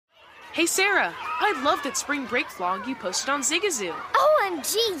Hey Sarah, I love that spring break vlog you posted on Zigazoo.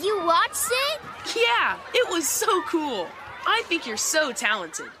 OMG, you watched it? Yeah, it was so cool. I think you're so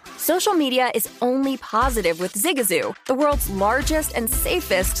talented. Social media is only positive with Zigazoo, the world's largest and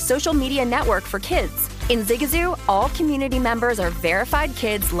safest social media network for kids. In Zigazoo, all community members are verified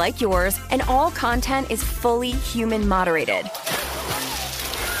kids like yours, and all content is fully human moderated.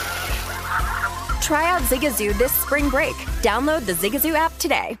 Try out Zigazoo this spring break. Download the Zigazoo app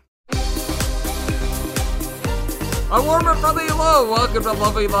today. A warm and friendly hello. Welcome to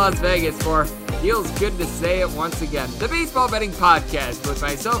lovely Las Vegas for Feels Good to Say It Once Again, the baseball betting podcast with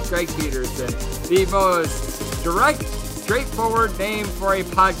myself, Greg Peterson, the most direct, straightforward name for a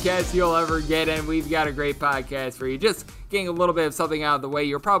podcast you'll ever get, and we've got a great podcast for you. Just getting a little bit of something out of the way.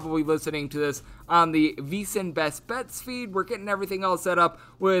 You're probably listening to this on the VSiN Best Bets feed. We're getting everything all set up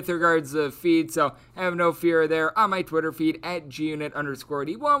with regards to the feed, so have no fear there on my Twitter feed at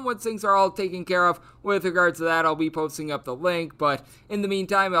gunit_D1. Once things are all taken care of with regards to that, I'll be posting up the link, but in the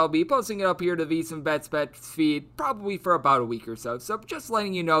meantime, I'll be posting it up here to the VSiN Best Bets feed probably for about a week or so. So just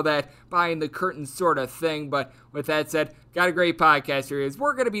letting you know that behind the curtain sort of thing, but with that said, got a great podcast here.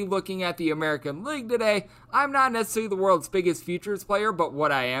 We're going to be looking at the American League today. I'm not necessarily the world's biggest futures player, but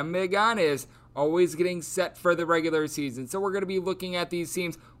what I am big on is always getting set for the regular season. So we're going to be looking at these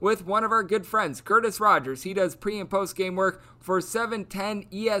teams with one of our good friends, Curtis Rogers. He does pre- and post-game work for 710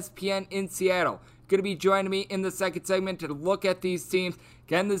 ESPN in Seattle. Going to be joining me in the second segment to look at these teams.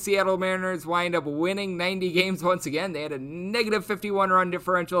 Can the Seattle Mariners wind up winning 90 games once again? They had a negative 51 run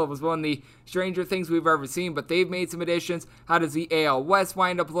differential. It was one of the stranger things we've ever seen, but they've made some additions. How does the AL West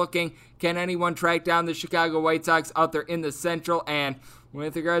wind up looking? Can anyone track down the Chicago White Sox out there in the Central? And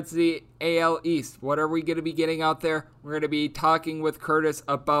with regards to the AL East, what are we going to be getting out there? We're going to be talking with Curtis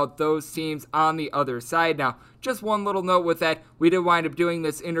about those teams on the other side. Now, just one little note with that, we did wind up doing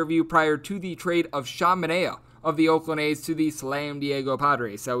this interview prior to the trade of Sean Manaea of the Oakland A's to the San Diego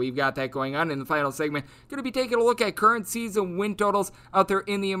Padres. So we've got that going on in the final segment. Going to be taking a look at current season win totals out there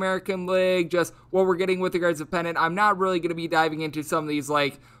in the American League, just what we're getting with regards to pennant. I'm not really going to be diving into some of these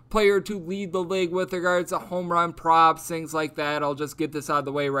like player to lead the league with regards to home run props, things like that. I'll just get this out of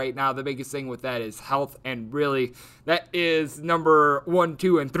the way right now. The biggest thing with that is health, and really that is number 1,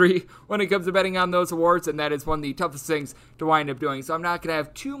 2, and 3 when it comes to betting on those awards, and that is one of the toughest things to wind up doing. So I'm not going to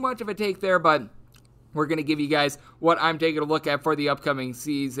have too much of a take there, but we're going to give you guys what I'm taking a look at for the upcoming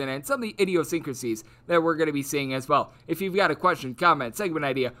season and some of the idiosyncrasies that we're going to be seeing as well. If you've got a question, comment, segment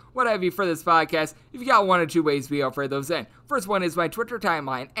idea, what have you for this podcast, if you got one or two ways, we offer those in. First one is my Twitter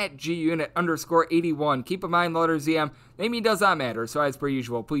timeline at gunit_81. Keep in mind, letter ZM, naming does not matter, so as per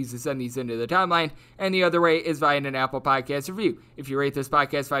usual, please send these into the timeline. And the other way is via an Apple Podcast review. If you rate this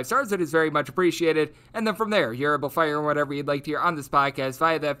podcast 5 stars, it is very much appreciated. And then from there, you're able to fire in whatever you'd like to hear on this podcast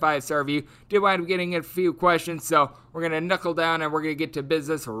via that 5-star review. Did wind up getting a few questions, so we're going to knuckle down and we're going to get to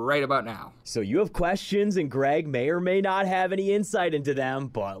business right about now. So you have questions, and Greg may or may not have any insight into them,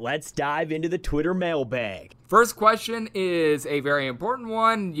 but let's dive into the Twitter mailbag. First question is a very important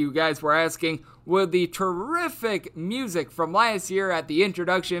one. You guys were asking, would the terrific music from last year at the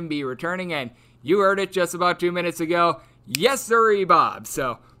introduction be returning? And you heard it just about 2 minutes ago. Yes, sirree, Bob.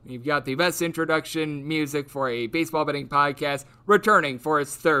 So we've got the best introduction music for a baseball betting podcast returning for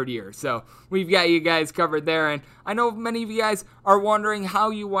its third year. So we've got you guys covered there. And I know many of you guys are wondering how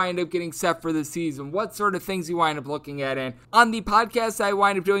you wind up getting set for the season, what sort of things you wind up looking at. And on the podcast I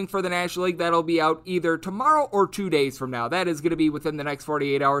wind up doing for the National League, that'll be out either tomorrow or 2 days from now. That is going to be within the next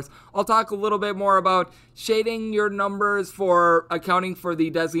 48 hours. I'll talk a little bit more about shading your numbers for accounting for the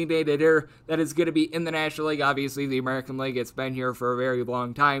designated hitter that is going to be in the National League. Obviously, the American League has been here for a very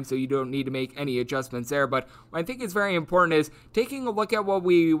long time, so you don't need to make any adjustments there. But what I think is very important is taking a look at what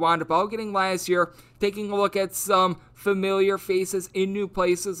we wound up all getting last year, taking a look at some familiar faces in new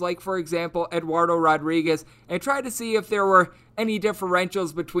places, like, for example, Eduardo Rodriguez, and try to see if there were any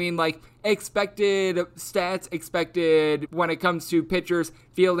differentials between, like, expected stats, expected when it comes to pitchers,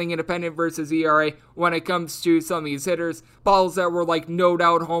 fielding independent versus ERA, when it comes to some of these hitters, balls that were, like, no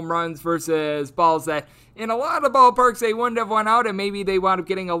doubt home runs versus balls that in a lot of ballparks they wouldn't have went out, and maybe they wound up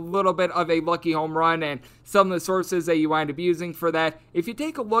getting a little bit of a lucky home run, and some of the sources that you wind up using for that. If you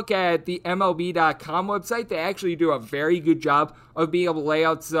take a look at the MLB.com website, they actually do a very good job of being able to lay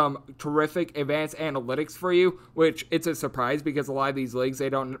out some terrific advanced analytics for you, which it's a surprise because a lot of these leagues, they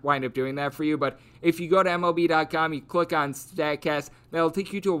don't wind up doing that for you. But If you go to MLB.com, you click on StatCast, that'll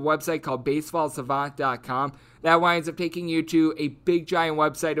take you to a website called BaseballSavant.com. That winds up taking you to a big giant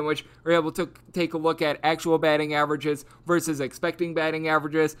website in which we're able to take a look at actual batting averages versus expecting batting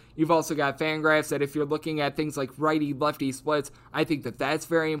averages. You've also got Fangraphs that if you're looking at things like righty-lefty splits, I think that that's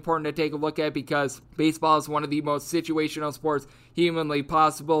very important to take a look at because baseball is one of the most situational sports humanly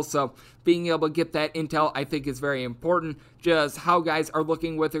possible. So being able to get that intel, I think, is very important. Just how guys are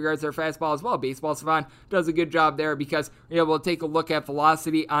looking with regards to their fastball as well. Baseball Savant does a good job there because you're able to take a look at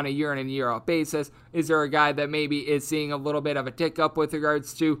velocity on a year in and year out basis. Is there a guy that maybe is seeing a little bit of a tick up with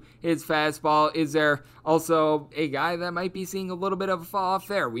regards to his fastball? Is there also a guy that might be seeing a little bit of a fall off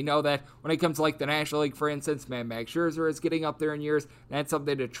there? We know that when it comes to like the National League, for instance, Max Scherzer is getting up there in years. That's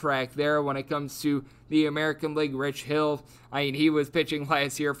something to track there. When it comes to the American League, Rich Hill, I mean, he was pitching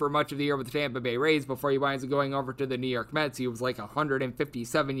last year for much of the year with the Tampa Bay Rays before he winds up going over to the New York Mets. He was like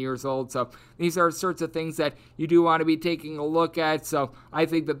 157 years old. So these are sorts of things that you do want to be taking a look at. So I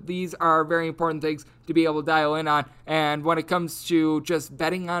think that these are very important things to be able to dial in on. And when it comes to just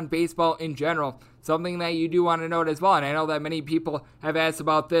betting on baseball in general, something that you do want to note as well, and I know that many people have asked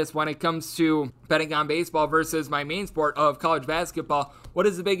about this when it comes to betting on baseball versus my main sport of college basketball. What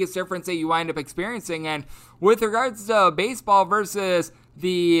is the biggest difference that you wind up experiencing? And with regards to baseball versus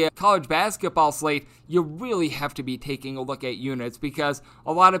the college basketball slate, you really have to be taking a look at units because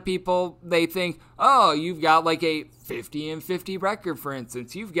a lot of people, they think, oh, you've got like a 50-50 record, for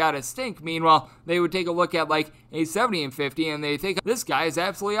instance. You've got a stink. Meanwhile, they would take a look at like a 70-50 and they think, this guy is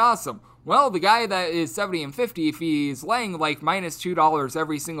absolutely awesome. Well, the guy that is 70-50, if he's laying like minus $2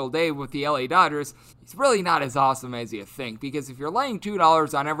 every single day with the LA Dodgers, he's really not as awesome as you think. Because if you're laying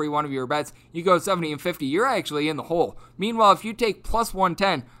 $2 on every one of your bets, you go 70-50, you're actually in the hole. Meanwhile, if you take plus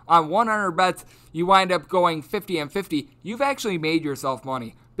 110 on 100 bets, you wind up going 50-50. You've actually made yourself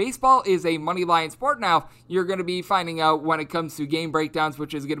money. Baseball is a money line sport now. You're going to be finding out when it comes to game breakdowns,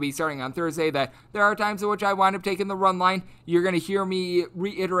 which is going to be starting on Thursday, that there are times in which I wind up taking the run line. You're going to hear me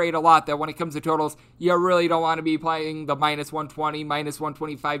reiterate a lot that when it comes to totals, you really don't want to be playing the minus 120, minus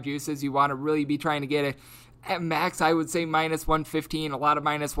 125 juices. You want to really be trying to get it at max. I would say minus 115, a lot of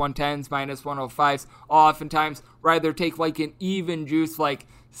minus 110s, minus 105s. Oftentimes, rather take like an even juice, like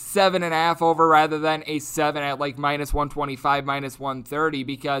 7.5 over rather than a 7 at like minus 125, minus 130,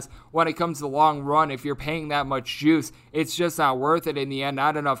 because when it comes to the long run, if you're paying that much juice, it's just not worth it in the end.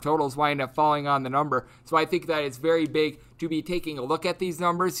 Not enough totals wind up falling on the number. So I think that it's very big to be taking a look at these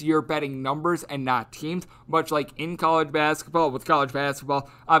numbers. You're betting numbers and not teams, much like in college basketball. With college basketball,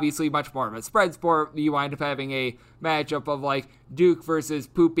 obviously much more of a spread sport. You wind up having a matchup of like Duke versus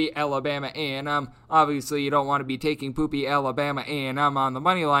poopy Alabama A&M. Obviously, you don't want to be taking poopy Alabama A&M on the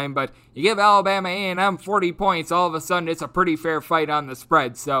money line, but you give Alabama A&M 40 points, all of a sudden it's a pretty fair fight on the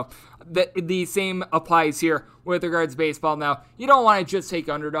spread. So the same applies here with regards to baseball. Now, you don't want to just take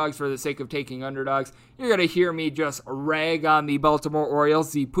underdogs for the sake of taking underdogs. You're going to hear me just rag on the Baltimore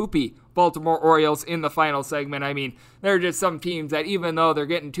Orioles, the poopy Baltimore Orioles in the final segment. I mean, there are just some teams that even though they're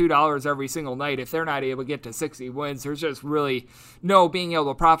getting $2 every single night, if they're not able to get to 60 wins, there's just really no being able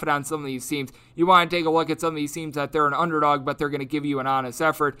to profit on some of these teams. You want to take a look at some of these teams that they're an underdog, but they're going to give you an honest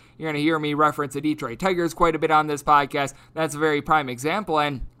effort. You're going to hear me reference the Detroit Tigers quite a bit on this podcast. That's a very prime example,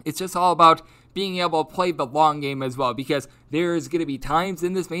 and it's just all about being able to play the long game as well, because there's going to be times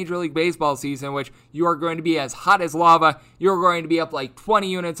in this Major League Baseball season in which you are going to be as hot as lava. You're going to be up like 20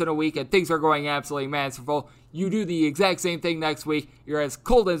 units in a week and things are going absolutely masterful. You do the exact same thing next week. You're as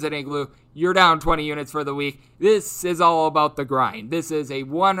cold as an igloo. You're down 20 units for the week. This is all about the grind. This is a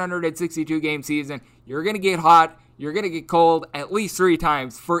 162 game season. You're going to get hot. You're going to get cold at least 3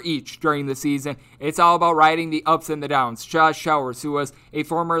 times for each during the season. It's all about riding the ups and the downs. Josh Showers, who was a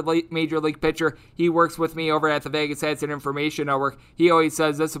former Major League pitcher, he works with me over at the Vegas Stats and Information Network. He always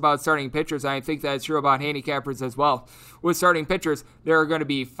says this about starting pitchers, and I think that's true about handicappers as well. With starting pitchers, there are going to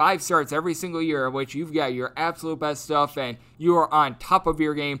be 5 starts every single year in which you've got your absolute best stuff and you are on top of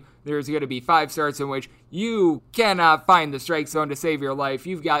your game. There's going to be 5 starts in which you cannot find the strike zone to save your life.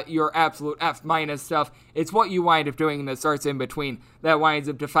 You've got your absolute F- stuff. It's what you wind up doing in the starts in between that winds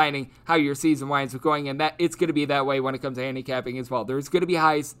up defining how your season winds up going, and that it's going to be that way when it comes to handicapping as well. There's going to be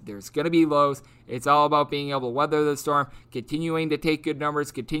highs, there's going to be lows. It's all about being able to weather the storm, continuing to take good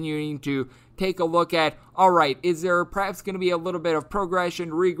numbers, continuing to take a look at, all right, is there perhaps going to be a little bit of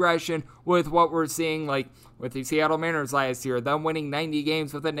progression, regression with what we're seeing, like with the Seattle Mariners last year, them winning 90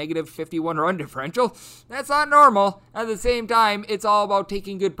 games with a negative 51 run differential? That's not normal. At the same time, it's all about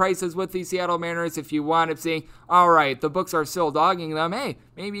taking good prices with the Seattle Mariners. If you wind up seeing, all right, the books are still dogging them, hey,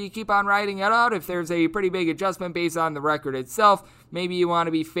 maybe you keep on riding it out. If there's a pretty big adjustment based on the record itself, maybe you want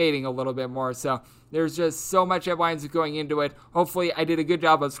to be fading a little bit more. So there's just so much that winds up going into it. Hopefully, I did a good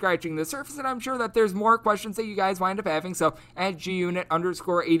job of scratching the surface, and I'm sure that there's more questions that you guys wind up having. So at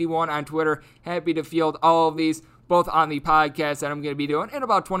gunit_81 on Twitter, happy to field all of these, both on the podcast that I'm going to be doing in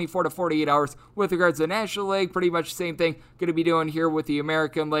about 24 to 48 hours with regards to the National League. Pretty much the same thing going to be doing here with the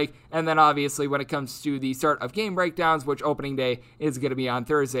American League. And then obviously when it comes to the start of game breakdowns, which opening day is going to be on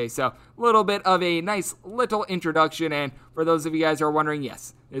Thursday. So a little bit of a nice little introduction. And for those of you guys who are wondering,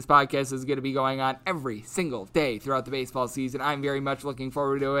 yes, this podcast is going to be going on every single day throughout the baseball season. I'm very much looking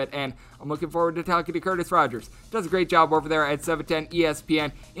forward to it, and I'm looking forward to talking to Curtis Rogers. Does a great job over there at 710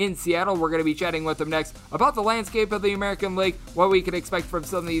 ESPN in Seattle. We're going to be chatting with him next about the landscape of the American League, what we can expect from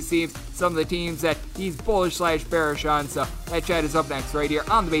some of these teams, some of the teams that he's bullish/bearish on. So that chat is up next right here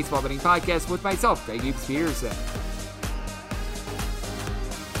on the Baseball Betting Podcast with myself, Greg Eaps Peterson.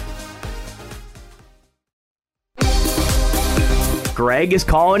 Greg is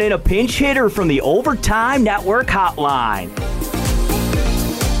calling in a pinch hitter from the Overtime Network hotline.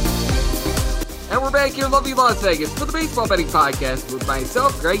 And we're back here in lovely Las Vegas for the Baseball Betting Podcast with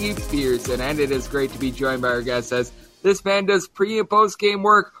myself, Greg Eaps Peterson. And it is great to be joined by our guest as this man does pre- and post-game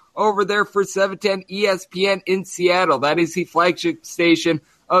work over there for 710 ESPN in Seattle. That is the flagship station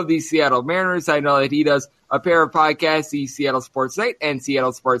of the Seattle Mariners. I know that he does a pair of podcasts, the Seattle Sports Night and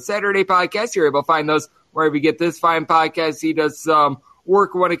Seattle Sports Saturday podcast. You're able to find those wherever you get this fine podcast. He does some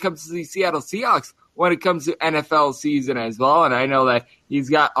work when it comes to the Seattle Seahawks, when it comes to NFL season as well. And I know that he's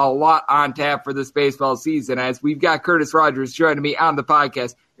got a lot on tap for this baseball season, as we've got Curtis Rogers joining me on the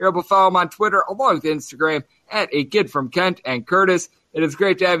podcast. You're able to follow him on Twitter along with Instagram at A Kid From Kent. And Curtis, it is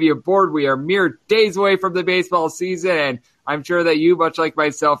great to have you aboard. We are mere days away from the baseball season, and I'm sure that you, much like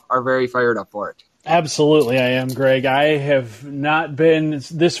myself, are very fired up for it. Absolutely, I am, Greg. I have not been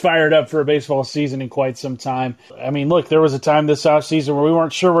this fired up for a baseball season in quite some time. I mean, look, there was a time this offseason where we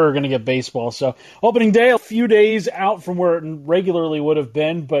weren't sure we were going to get baseball. So opening day, a few days out from where it regularly would have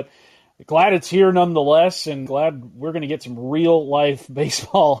been, but glad it's here nonetheless, and glad we're going to get some real-life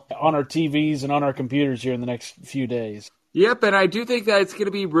baseball on our TVs and on our computers here in the next few days. Yep, and I do think that it's going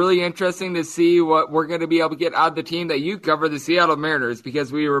to be really interesting to see what we're going to be able to get out of the team that you cover, the Seattle Mariners,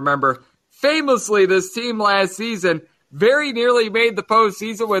 because we remember famously this team last season very nearly made the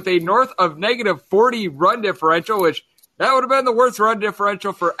postseason with a north of negative 40 run differential, which that would have been the worst run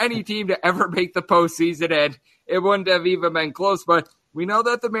differential for any team to ever make the postseason, and it wouldn't have even been close. But we know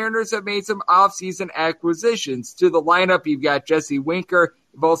that the Mariners have made some offseason acquisitions to the lineup. You've got Jesse Winker.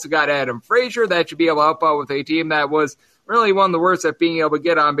 You've also got Adam Frazier. That should be able to help out with a team that was really one of the worst at being able to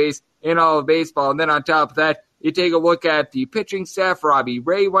get on base in all of baseball. And then on top of that, you take a look at the pitching staff. Robbie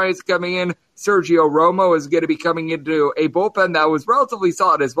Ray is coming in. Sergio Romo is going to be coming into a bullpen that was relatively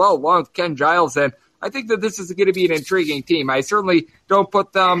solid as well, along with Ken Giles. And I think that this is going to be an intriguing team. I certainly don't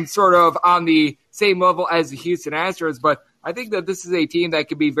put them sort of on the same level as the Houston Astros, but I think that this is a team that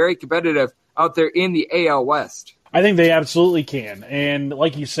could be very competitive out there in the AL West. I think they absolutely can. And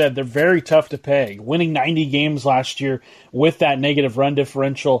like you said, they're very tough to peg. Winning 90 games last year with that negative run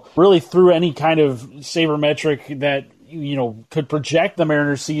differential really threw any kind of sabermetric that, you know, could project the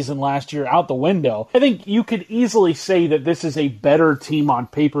Mariners season last year out the window. I think you could easily say that this is a better team on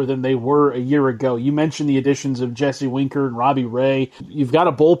paper than they were a year ago. You mentioned the additions of Jesse Winker and Robbie Ray. You've got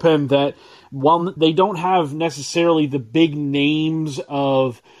a bullpen that, while they don't have necessarily the big names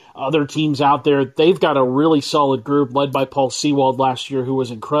of other teams out there, they've got a really solid group led by Paul Sewald last year, who was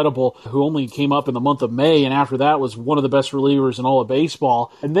incredible, who only came up in the month of May, and after that was one of the best relievers in all of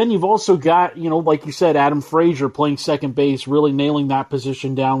baseball. And then you've also got, you know, like you said, Adam Frazier playing second base, really nailing that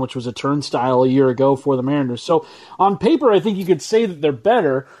position down, which was a turnstile a year ago for the Mariners. So on paper, I think you could say that they're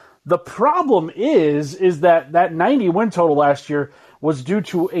better. The problem is that 90 win total last year was due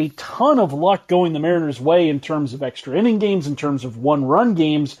to a ton of luck going the Mariners' way in terms of extra inning games, in terms of one-run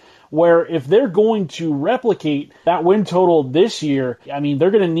games, where if they're going to replicate that win total this year, I mean, they're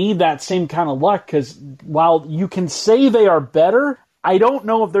going to need that same kind of luck, because while you can say they are better, I don't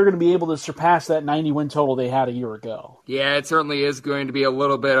know if they're going to be able to surpass that 90 win total they had a year ago. Yeah, it certainly is going to be a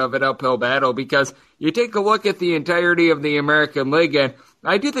little bit of an uphill battle, because you take a look at the entirety of the American League, and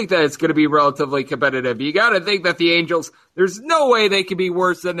I do think that it's going to be relatively competitive. You got to think that the Angels, there's no way they can be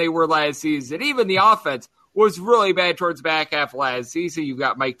worse than they were last season. Even the offense was really bad towards the back half of last season. You've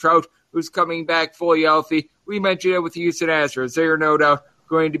got Mike Trout, who's coming back fully healthy. We mentioned it with the Houston Astros. They are no doubt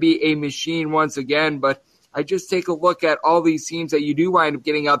going to be a machine once again, but I just take a look at all these teams that you do wind up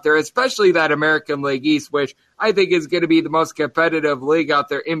getting out there, especially that American League East, which I think is going to be the most competitive league out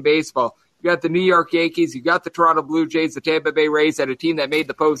there in baseball. You got the New York Yankees, you got the Toronto Blue Jays, the Tampa Bay Rays, and a team that made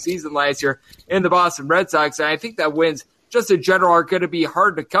the postseason last year in the Boston Red Sox, and I think that wins just in general are going to be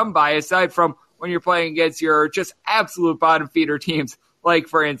hard to come by, aside from when you're playing against your just absolute bottom feeder teams, like,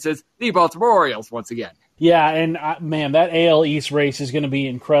 for instance, the Baltimore Orioles once again. Yeah, and man, that AL East race is going to be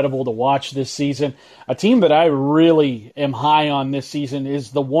incredible to watch this season. A team that I really am high on this season is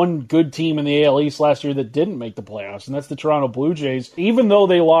the one good team in the AL East last year that didn't make the playoffs, and that's the Toronto Blue Jays. Even though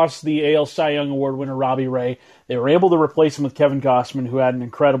they lost the AL Cy Young Award winner Robbie Ray, they were able to replace him with Kevin Gausman, who had an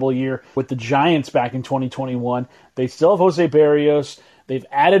incredible year with the Giants back in 2021. They still have Jose Barrios. They've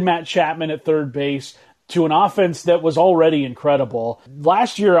added Matt Chapman at third base to an offense that was already incredible.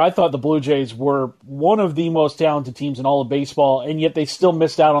 Last year, I thought the Blue Jays were one of the most talented teams in all of baseball, and yet they still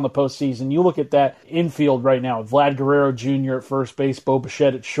missed out on the postseason. You look at that infield right now, Vlad Guerrero Jr. at first base, Bo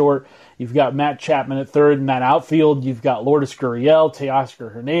Bichette at short. You've got Matt Chapman at third. In that outfield, you've got Lourdes Gurriel,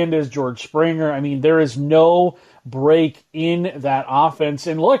 Teoscar Hernandez, George Springer. I mean, there is no break in that offense.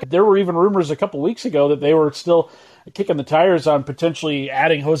 And look, there were even rumors a couple weeks ago that they were still kicking the tires on potentially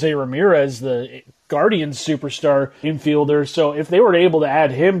adding Jose Ramirez, the Guardians superstar infielder. So if they were able to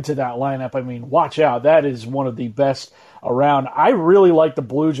add him to that lineup, I mean, watch out. That is one of the best around. I really like the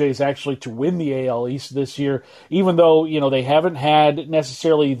Blue Jays actually to win the AL East this year, even though, you know, they haven't had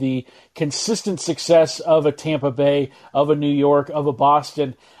necessarily the consistent success of a Tampa Bay, of a New York, of a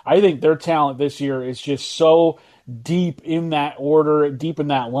Boston. I think their talent this year is just so deep in that order, deep in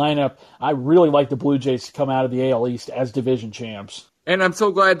that lineup. I really like the Blue Jays to come out of the AL East as division champs. And I'm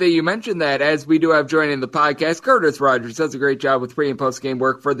so glad that you mentioned that, as we do have joining the podcast, Curtis Rogers does a great job with pre- and post-game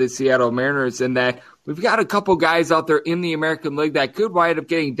work for the Seattle Mariners, in that we've got a couple guys out there in the American League that could wind up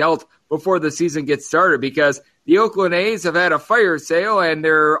getting dealt before the season gets started, because the Oakland A's have had a fire sale, and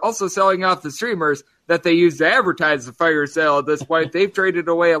they're also selling off the streamers that they use to advertise the fire sale at this point. They've traded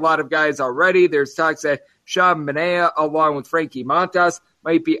away a lot of guys already. There's talks that Sean Manaea, along with Frankie Montas,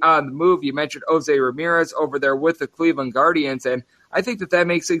 might be on the move. You mentioned Jose Ramirez over there with the Cleveland Guardians, and I think that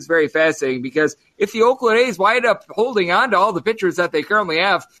makes things very fascinating, because if the Oakland A's wind up holding on to all the pitchers that they currently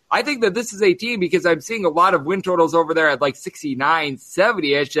have, I think that this is a team, because I'm seeing a lot of win totals over there at like 69,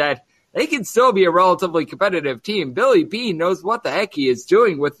 70-ish, that they can still be a relatively competitive team. Billy Beane knows what the heck he is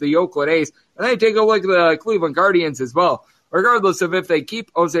doing with the Oakland A's. And then take a look at the Cleveland Guardians as well. Regardless of if they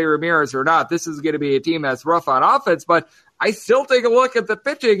keep Jose Ramirez or not, this is going to be a team that's rough on offense, but I still take a look at the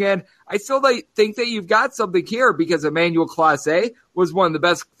pitching, and I still think that you've got something here, because Emmanuel Clase was one of the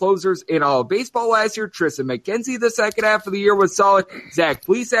best closers in all of baseball last year. Tristan McKenzie the second half of the year was solid. Zach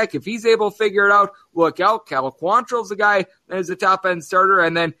Plesac, if he's able to figure it out, look out. Cal Quantrill's the guy that is a top-end starter,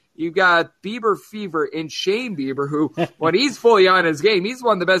 and then you've got Bieber Fever in Shane Bieber, who, when he's fully on his game, he's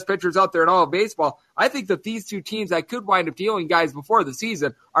one of the best pitchers out there in all of baseball. I think that these two teams that could wind up dealing guys before the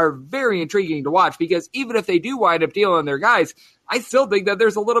season are very intriguing to watch, because even if they do wind up dealing their guys, I still think that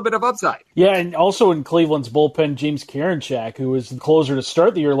there's a little bit of upside. Yeah, and also in Cleveland's bullpen, James Karinchak, who was the closer to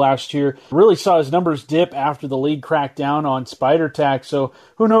start the year last year, really saw his numbers dip after the league cracked down on spider tack. So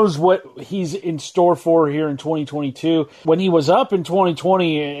who knows what he's in store for here in 2022. When he was up in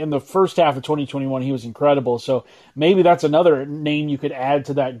 2020, in the first half of 2021, he was incredible. So maybe that's another name you could add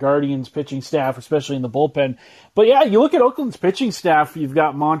to that Guardians pitching staff, especially in the bullpen. But yeah, you look at Oakland's pitching staff, you've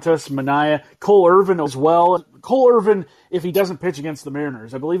got Montas, Manaea, Cole Irvin as well. Cole Irvin, if he doesn't pitch against the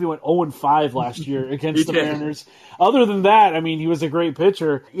Mariners, I believe he went 0-5 last year against the Mariners. Other than that, I mean, he was a great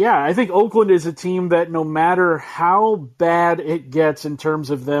pitcher. Yeah, I think Oakland is a team that no matter how bad it gets in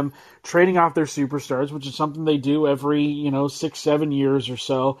terms of them trading off their superstars, which is something they do every, 6-7 years or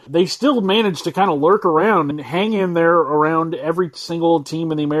so, they still manage to kind of lurk around and hang in there around every single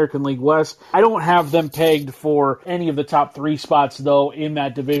team in the American League West. I don't have them pegged for any of the top 3 spots, though, in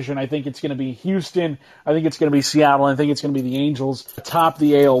that division. I think it's going to be Houston. I think it's going to be Seattle. I think it's going to be the Angels atop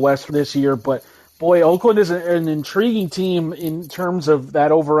the AL West this year. But boy, Oakland is an intriguing team in terms of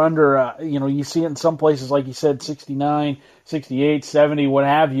that over-under. You see it in some places, like you said, 69, 68, 70, what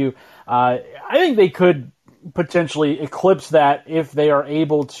have you. I think they could potentially eclipse that if they are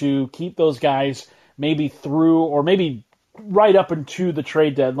able to keep those guys maybe through, or maybe right up into the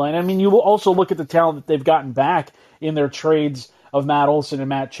trade deadline. I mean, you will also look at the talent that they've gotten back in their trades of Matt Olson and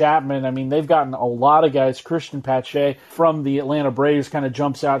Matt Chapman. I mean, they've gotten a lot of guys. Christian Pache from the Atlanta Braves kind of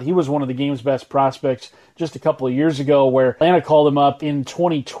jumps out. He was one of the game's best prospects just a couple of years ago, where Atlanta called him up in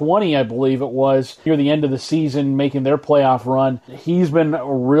 2020, I believe it was, near the end of the season, making their playoff run. He's been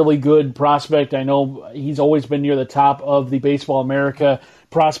a really good prospect. I know he's always been near the top of the Baseball America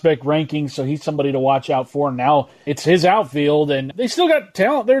prospect rankings, so he's somebody to watch out for. Now it's his outfield, and they still got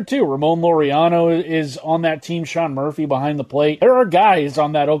talent there too. Ramon Laureano is on that team. Sean Murphy behind the plate. There are guys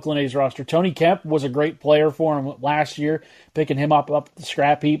on that Oakland A's roster. Tony Kemp was a great player for him last year, picking him up the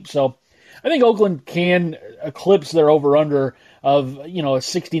scrap heap. So I think Oakland can eclipse their over-under of, a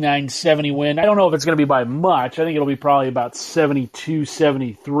 69-70 win. I don't know if it's going to be by much. I think it'll be probably about 72,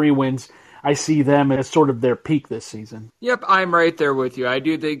 73 wins. I see them as sort of their peak this season. Yep, I'm right there with you. I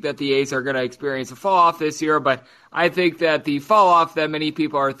do think that the A's are going to experience a fall-off this year, but I think that the fall-off that many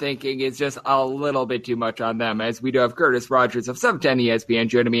people are thinking is just a little bit too much on them, as we do have Curtis Rogers of 710 ESPN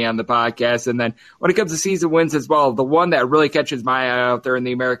joining me on the podcast. And then when it comes to season wins as well, the one that really catches my eye out there in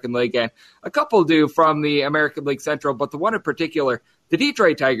the American League, and a couple do from the American League Central, but the one in particular, the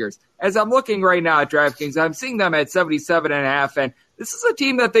Detroit Tigers. As I'm looking right now at DraftKings, I'm seeing them at 77.5, and this is a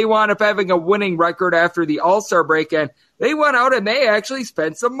team that they wound up having a winning record after the All-Star break, and they went out and they actually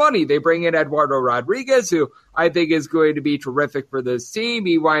spent some money. They bring in Eduardo Rodriguez, who I think is going to be terrific for this team.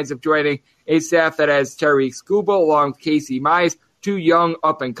 He winds up joining a staff that has Tariq Skubal along with Casey Mize, two young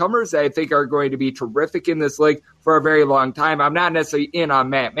up-and-comers that I think are going to be terrific in this league for a very long time. I'm not necessarily in on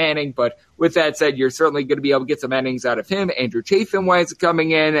Matt Manning, but with that said, you're certainly going to be able to get some innings out of him. Andrew Chafin winds up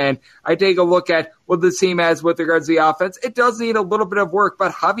coming in, and I take a look at what this team has with regards to the offense. It does need a little bit of work,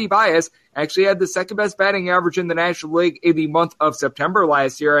 but Javi Baez actually had the second-best batting average in the National League in the month of September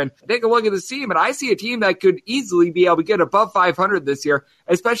last year. And I take a look at this team, and I see a team that could easily be able to get above 500 this year,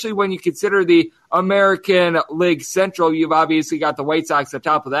 especially when you consider the American League Central. You've obviously got the White Sox at the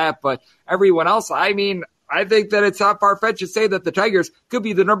top of that, but everyone else, I think that it's not far-fetched to say that the Tigers could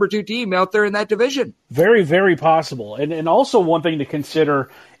be the number 2 team out there in that division. Very, very possible. And also one thing to consider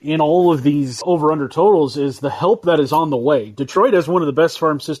in all of these over-under totals is the help that is on the way. Detroit has one of the best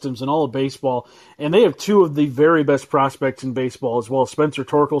farm systems in all of baseball, and they have two of the very best prospects in baseball as well. Spencer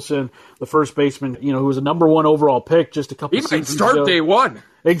Torkelson, the first baseman, who was a number 1 overall pick just a couple seasons ago. He might start day one.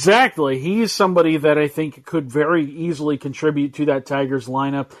 Exactly. He's somebody that I think could very easily contribute to that Tigers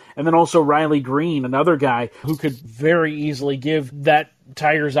lineup. And then also Riley Green, another guy who could very easily give that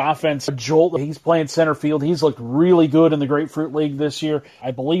Tigers offense a jolt. He's playing center field. He's looked really good in the Grapefruit League this year.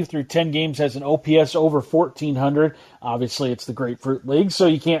 I believe through 10 games has an OPS over 1,400. Obviously, it's the Grapefruit League, so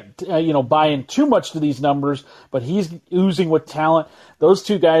you can't buy in too much to these numbers, but he's oozing with talent. Those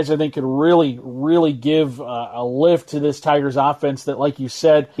two guys, I think, could really, really give a lift to this Tigers offense that, like you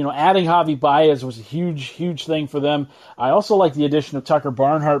said, adding Javi Baez was a huge, huge thing for them. I also like the addition of Tucker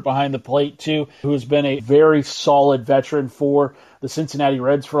Barnhart behind the plate, too, who has been a very solid veteran for the Cincinnati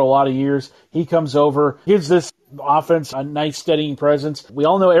Reds for a lot of years. He comes over, gives this offense a nice steadying presence. We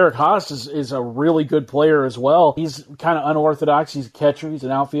all know Eric Haas is a really good player as well. He's kind of unorthodox. He's a catcher. He's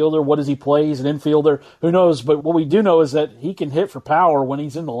an outfielder. What does he play? He's an infielder. Who knows? But what we do know is that he can hit for power when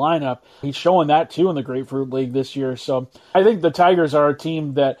he's in the lineup. He's showing that too in the Grapefruit League this year. So I think the Tigers are a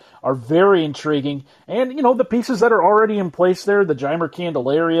team that are very intriguing. And, the pieces that are already in place there, the Jeimer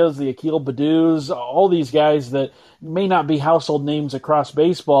Candelarias, the Akil Badu's, all these guys that may not be household names across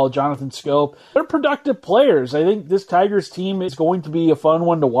baseball, Jonathan Scope, they're productive players. I think this Tigers team is going to be a fun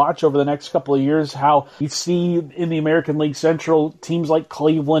one to watch over the next couple of years. How you see in the American League Central, teams like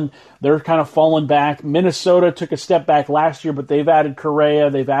Cleveland, they're kind of falling back. Minnesota took a step back last year, but they've added Correa,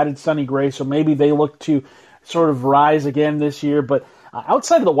 they've added Sonny Gray, so maybe they look to sort of rise again this year. But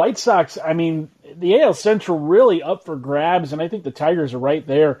outside of the White Sox, the AL Central really up for grabs, and I think the Tigers are right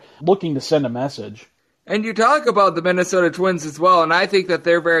there looking to send a message. And you talk about the Minnesota Twins as well, and I think that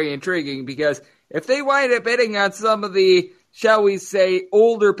they're very intriguing because if they wind up hitting on some of the, shall we say,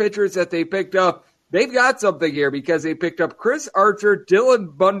 older pitchers that they picked up, they've got something here because they picked up Chris Archer,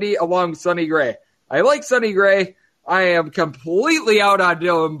 Dylan Bundy, along with Sonny Gray. I like Sonny Gray. I am completely out on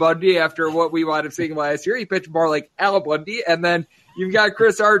Dylan Bundy after what we wound up seeing last year. He pitched more like Al Bundy, and then you've got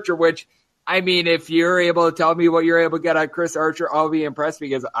Chris Archer, which, if you're able to tell me what you're able to get out of Chris Archer, I'll be impressed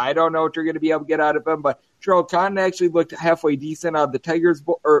because I don't know what you're going to be able to get out of him. But Charles Condon actually looked halfway decent out of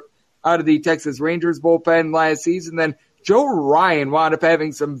the out of the Texas Rangers bullpen last season. Then Joe Ryan wound up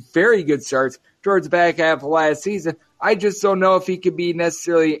having some very good starts towards the back half of last season. I just don't know if he could be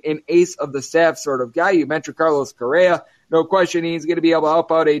necessarily an ace of the staff sort of guy. You mentioned Carlos Correa. No question he's going to be able to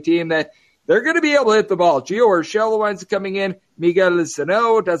help out a team that they're going to be able to hit the ball. Gio Urshela winds up coming in. Miguel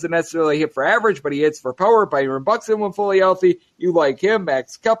Sano doesn't necessarily hit for average, but he hits for power. Byron Buxton, when fully healthy, you like him.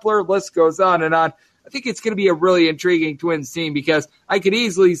 Max Kepler, list goes on and on. I think it's going to be a really intriguing Twins team because I could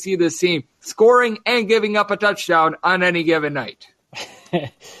easily see this team scoring and giving up a touchdown on any given night.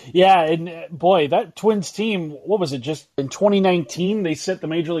 Yeah, and boy, that Twins team, what was it, just in 2019, they set the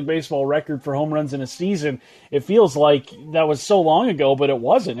Major League Baseball record for home runs in a season. It feels like that was so long ago, but it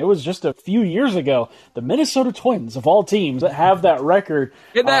wasn't. It was just a few years ago. The Minnesota Twins, of all teams, that have that record.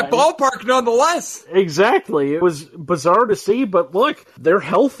 In that ballpark, nonetheless. Exactly. It was bizarre to see, but look, they're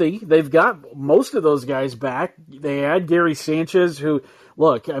healthy. They've got most of those guys back. They had Gary Sanchez, who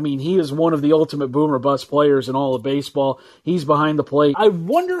look, I mean, he is one of the ultimate boom or bust players in all of baseball. He's behind the plate. I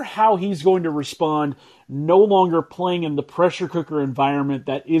wonder how he's going to respond no longer playing in the pressure cooker environment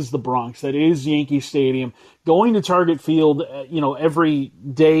that is the Bronx, that is Yankee Stadium, going to Target Field, every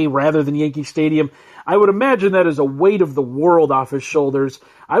day rather than Yankee Stadium. I would imagine that is a weight of the world off his shoulders.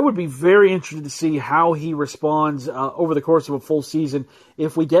 I would be very interested to see how he responds over the course of a full season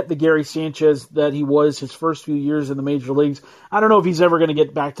if we get the Gary Sanchez that he was his first few years in the major leagues. I don't know if he's ever going to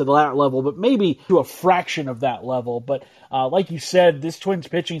get back to that level, but maybe to a fraction of that level. But like you said, this Twins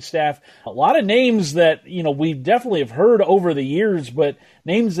pitching staff, a lot of names that, we definitely have heard over the years, but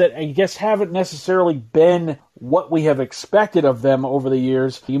names that I guess haven't necessarily been what we have expected of them over the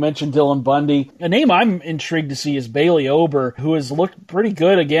years. You mentioned Dylan Bundy. A name I'm intrigued to see is Bailey Ober, who has looked pretty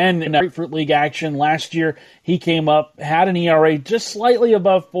good again in Grapefruit League action. Last year, he came up, had an ERA just slightly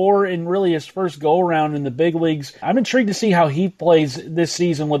above 4 in really his first go-around in the big leagues. I'm intrigued to see how he plays this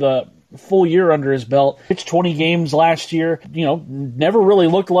season with a full year under his belt. Pitched 20 games last year. Never really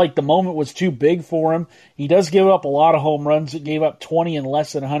looked like the moment was too big for him. He does give up a lot of home runs. It gave up 20 in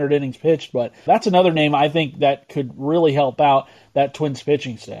less than 100 innings pitched, but that's another name I think that could really help out that Twins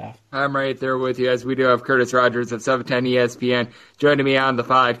pitching staff. I'm right there with you, as we do have Curtis Rogers of 710 ESPN joining me on the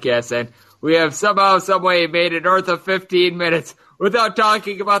podcast, and we have somehow, someway made it north of 15 minutes without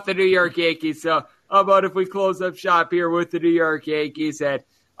talking about the New York Yankees. So how about if we close up shop here with the New York Yankees? And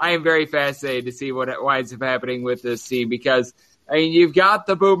I am very fascinated to see what winds up happening with this team because, you've got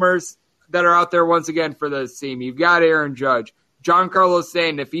the boomers that are out there once again for this team. You've got Aaron Judge. Giancarlo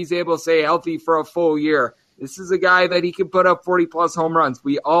Stanton, if he's able to stay healthy for a full year, this is a guy that he can put up 40-plus home runs.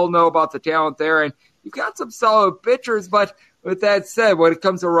 We all know about the talent there, and you've got some solid pitchers, but with that said, when it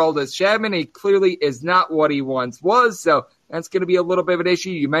comes to Aroldis Chapman, he clearly is not what he once was, so that's going to be a little bit of an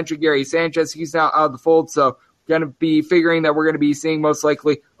issue. You mentioned Gary Sanchez. He's now out of the fold, so going to be figuring that we're going to be seeing most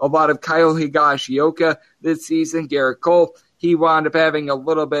likely a lot of Kyle Higashioka this season. Garrett Cole, he wound up having a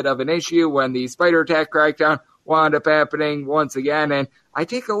little bit of an issue when the spider attack crackdown wound up happening once again. And I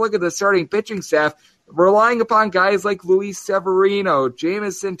take a look at the starting pitching staff, relying upon guys like Luis Severino,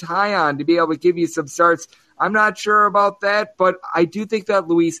 Jameson Taillon to be able to give you some starts. I'm not sure about that, but I do think that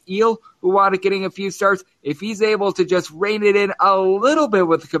Luis Eel, who wound up getting a few starts, if he's able to just rein it in a little bit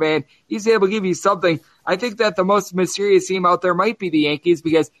with the command, he's able to give you something. I think that the most mysterious team out there might be the Yankees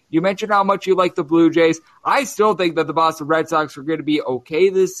because you mentioned how much you like the Blue Jays. I still think that the Boston Red Sox are going to be okay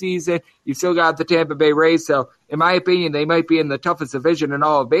this season. You still got the Tampa Bay Rays, so in my opinion, they might be in the toughest division in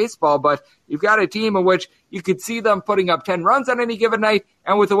all of baseball, but you've got a team in which you could see them putting up 10 runs on any given night,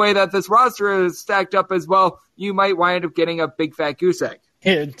 and with the way that this roster is stacked up as well, you might wind up getting a big fat goose egg.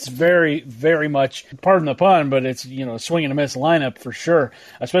 It's very, very much, pardon the pun, but it's, swing and a miss lineup for sure,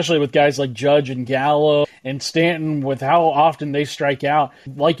 especially with guys like Judge and Gallo and Stanton with how often they strike out.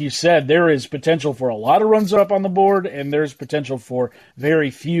 Like you said, there is potential for a lot of runs up on the board, and there's potential for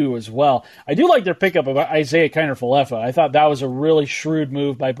very few as well. I do like their pickup of Isaiah Kiner-Falefa. I thought that was a really shrewd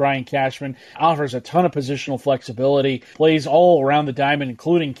move by Brian Cashman. Offers a ton of positional flexibility, plays all around the diamond,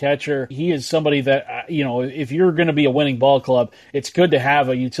 including catcher. He is somebody that, if you're going to be a winning ball club, it's good to have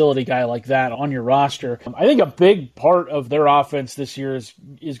a utility guy like that on your roster. I think a big part of their offense this year is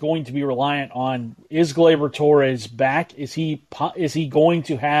going to be reliant on, is Gleyber Torres back? Is he going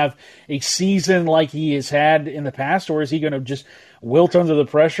to have a season like he has had in the past, or is he going to just wilt under the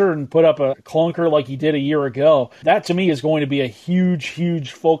pressure and put up a clunker like he did a year ago? That, to me, is going to be a huge,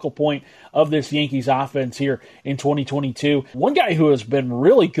 huge focal point of this Yankees offense here in 2022. One guy who has been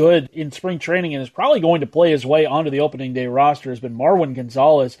really good in spring training and is probably going to play his way onto the opening day roster has been Marwin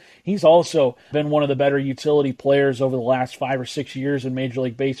Gonzalez. He's also been one of the better utility players over the last 5 or 6 years in Major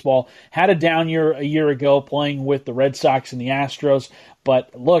League Baseball. Had a down year a year ago playing with the Red Sox and the Astros,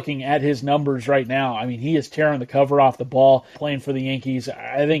 but looking at his numbers right now, he is tearing the cover off the ball playing for the Yankees.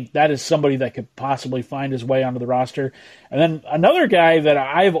 I think that is somebody that could possibly find his way onto the roster. And then another guy that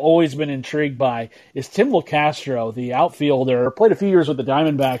I've always been intrigued by is Tim Locastro, the outfielder. Played a few years with the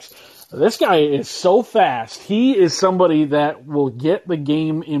Diamondbacks. This guy is so fast. He is somebody that will get the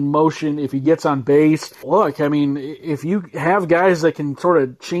game in motion if he gets on base. Look, if you have guys that can sort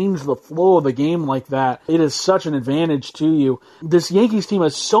of change the flow of the game like that, it is such an advantage to you. This Yankees team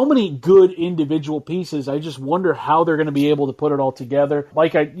has so many good individual pieces. I just wonder how they're going to be able to put it all together.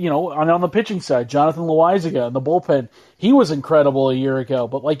 Like, on the pitching side, Jonathan Loaisiga in the bullpen, he was incredible a year ago.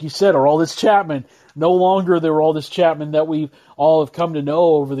 But like you said, Aroldis Chapman, no longer the Aroldis Chapman that we all have come to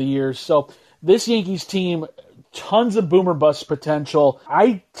know over the years. So this Yankees team, tons of boomer bust potential.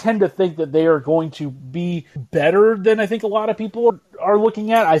 I tend to think that they are going to be better than I think a lot of people are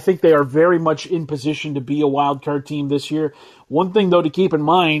looking at. I think they are very much in position to be a wild card team this year. One thing, though, to keep in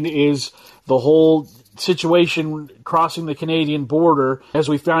mind is the whole situation crossing the Canadian border. As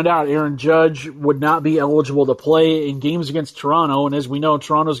we found out, Aaron Judge would not be eligible to play in games against Toronto, and as we know,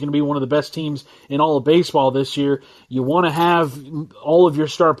 Toronto is going to be one of the best teams in all of baseball this year. You want to have all of your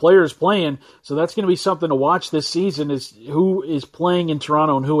star players playing, so that's going to be something to watch this season, is who is playing in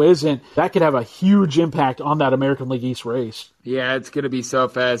Toronto and who isn't. That could have a huge impact on that American League East race. Yeah, it's going to be so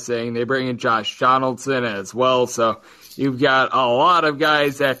fascinating. They bring in Josh Donaldson as well, so you've got a lot of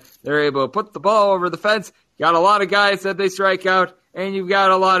guys that they're able to put the ball over the fence. You got a lot of guys that they strike out, and you've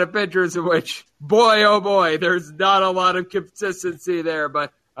got a lot of pitchers in which, boy, oh boy, there's not a lot of consistency there.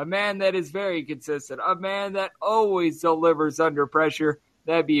 But a man that is very consistent, a man that always delivers under pressure,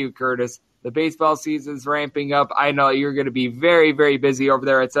 that'd be you, Curtis. The baseball season's ramping up. I know you're going to be very, very busy over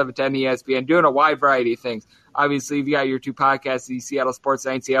there at 710 ESPN doing a wide variety of things. Obviously, you've got your two podcasts, the Seattle Sports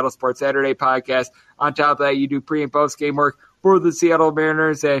Night, Seattle Sports Saturday podcast. On top of that, you do pre- and post-game work for the Seattle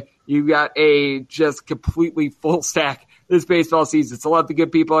Mariners, and you've got a just completely full stack this baseball season. So let the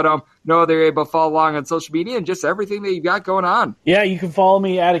good people at home know they're able to follow along on social media and just everything that you've got going on. Yeah, you can follow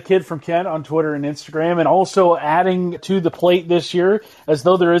me at @AKidFromKent on Twitter and Instagram, and also adding to the plate this year, as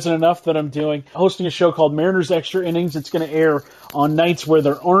though there isn't enough that I'm doing, hosting a show called Mariners Extra Innings. It's going to air on nights where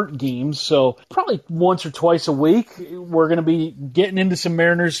there aren't games, so probably once or twice a week. We're going to be getting into some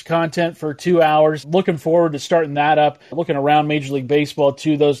Mariners content for 2 hours. Looking forward to starting that up, looking around Major League Baseball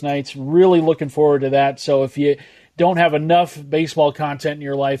to those nights. Really looking forward to that. So if you don't have enough baseball content in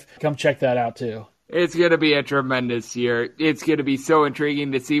your life, come check that out too. It's going to be a tremendous year. It's going to be so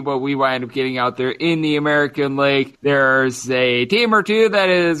intriguing to see what we wind up getting out there in the American League. There's a team or two that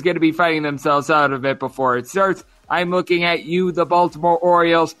is going to be fighting themselves out of it before it starts. I'm looking at you, the Baltimore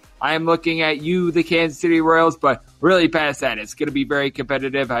Orioles. I'm looking at you, the Kansas City Royals, but really past that, it's going to be very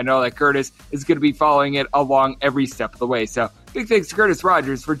competitive. I know that Curtis is going to be following it along every step of the way. So big thanks to Curtis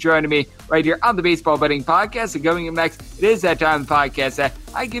Rogers for joining me right here on the Baseball Betting Podcast. And going up next, it is that time of the podcast that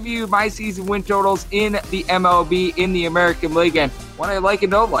I give you my season win totals in the MLB, in the American League, and what I like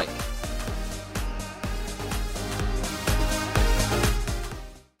and don't like.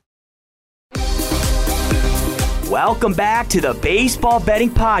 Welcome back to the Baseball Betting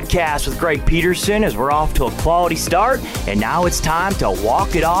Podcast with Greg Peterson, as we're off to a quality start, and now it's time to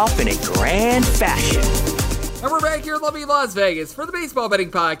walk it off in a grand fashion. And we're back here in lovely Las Vegas for the Baseball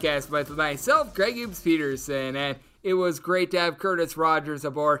Betting Podcast with myself, Greg Hughes Peterson, and it was great to have Curtis Rogers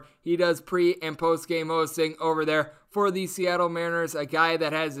aboard. He does pre- and post-game hosting over there for the Seattle Mariners, a guy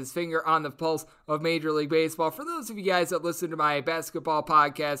that has his finger on the pulse of Major League Baseball. For those of you guys that listen to my basketball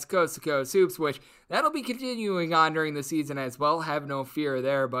podcast, Coast to Coast Hoops, which that'll be continuing on during the season as well, have no fear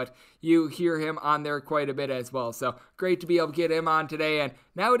there, but you hear him on there quite a bit as well. So great to be able to get him on today. And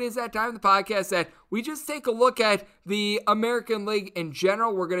now it is that time of the podcast that we just take a look at the American League in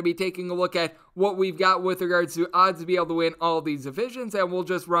general. We're going to be taking a look at what we've got with regards to odds to be able to win all of these divisions, and we'll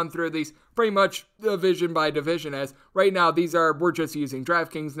just run through these pretty much division by division, as right now we're just using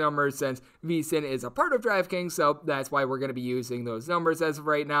DraftKings numbers since VSiN is a part of DraftKings, so that's why we're going to be using those numbers as of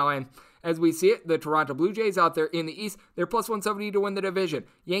right now. And as we see it, the Toronto Blue Jays out there in the East, they're plus 170 to win the division.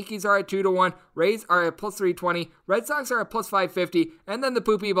 Yankees are at 2-1. Rays are at plus 320. Red Sox are at plus 550. And then the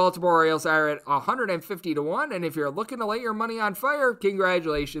poopy Baltimore Orioles are at 150 to 1. And if you're looking to light your money on fire,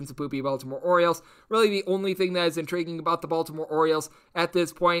 congratulations, the poopy Baltimore Orioles. Really, the only thing that is intriguing about the Baltimore Orioles at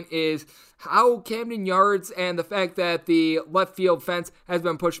this point is how Camden Yards and the fact that the left field fence has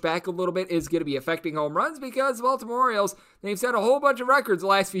been pushed back a little bit is going to be affecting home runs, because the Baltimore Orioles, they've set a whole bunch of records the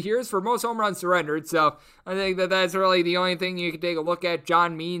last few years for most home runs surrendered. So I think that that's really the only thing you can take a look at.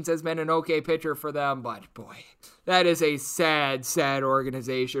 John Means has been an okay pitcher for them, but boy, that is a sad, sad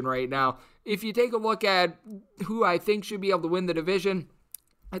organization right now. If you take a look at who I think should be able to win the division,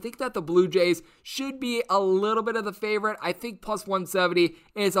 I think that the Blue Jays should be a little bit of the favorite. I think plus 170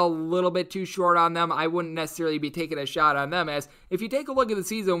 is a little bit too short on them. I wouldn't necessarily be taking a shot on them, as if you take a look at the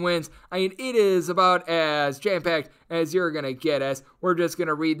season wins, I mean, it is about as jam-packed as you're going to get, as we're just going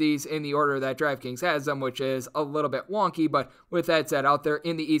to read these in the order that DraftKings has them, which is a little bit wonky. But with that said, out there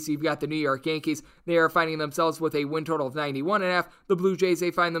in the East, you've got the New York Yankees. They are finding themselves with a win total of 91.5. The Blue Jays,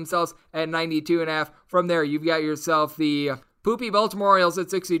 they find themselves at 92.5. From there, you've got yourself the poopy Baltimore Orioles at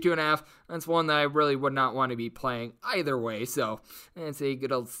 62.5. that's one that I really would not want to be playing either way. So it's a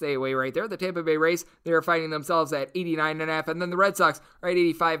good old stay away right there. The Tampa Bay Rays, they're fighting themselves at 89.5, and then the Red Sox are at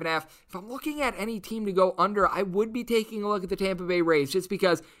 85.5. If I'm looking at any team to go under, I would be taking a look at the Tampa Bay Rays, just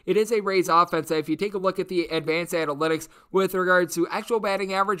because it is a Rays offense that if you take a look at the advanced analytics with regards to actual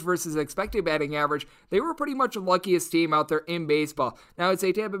batting average versus expected batting average, they were pretty much the luckiest team out there in baseball. Now, it's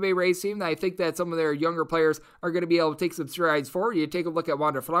a Tampa Bay Rays team that I think that some of their younger players are going to be able to take some strides forward. You take a look at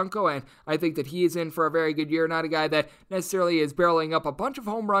Wander Franco, and I think that he is in for a very good year. Not a guy that necessarily is barreling up a bunch of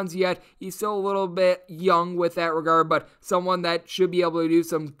home runs yet. He's still a little bit young with that regard, but someone that should be able to do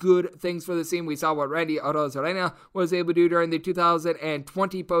some good things for the team. We saw what Randy Arozarena was able to do during the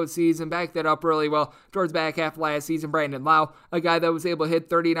 2020 postseason, back that up really well towards back half last season. Brandon Lau, a guy that was able to hit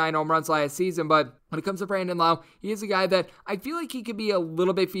 39 home runs last season, but when it comes to Brandon Lau, he is a guy that I feel like he could be a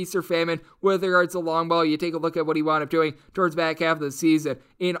little bit feast or famine with regards to long ball. You take a look at what he wound up doing towards back half of the season.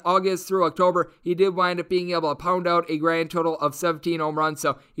 In August through October, he did wind up being able to pound out a grand total of 17 home runs,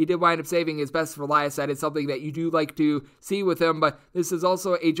 so he did wind up saving his best for last. That is something that you do like to see with him, but this is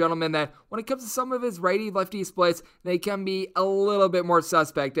also a gentleman that, when it comes to some of his righty-lefty splits, they can be a little bit more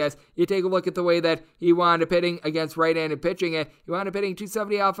suspect. As you take a look at the way that he wound up hitting against right-handed pitching, and he wound up hitting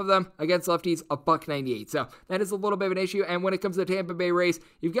 270 off of them against lefties, $198. So that is a little bit of an issue. And when it comes to Tampa Bay Rays,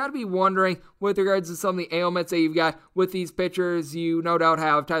 you've got to be wondering with regards to some of the ailments that you've got with these pitchers. You no doubt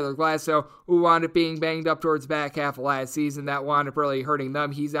have Tyler Glasnow, who wound up being banged up towards back half of last season. That wound up really hurting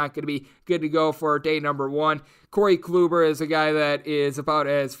them. He's not going to be good to go for day number one. Corey Kluber is a guy that is about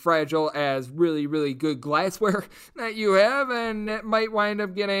as fragile as really, really good glassware that you have, and it might wind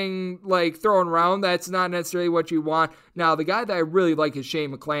up getting thrown around. That's not necessarily what you want. Now, the guy that I really like is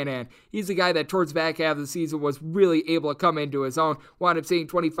Shane McClanahan. He's a guy that towards back half of the season was really able to come into his own. Wound up seeing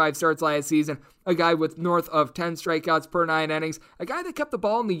 25 starts last season. A guy with north of 10 strikeouts per 9 innings. A guy that kept the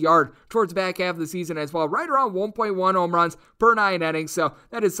ball in the yard towards back half of the season as well. Right around 1.1 home runs per 9 innings. So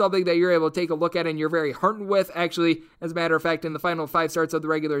that is something that you're able to take a look at and you're very heartened with. Actually, as a matter of fact, in the final 5 starts of the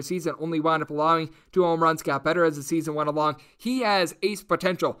regular season, only wound up allowing 2 home runs. Got better as the season went along. He has ace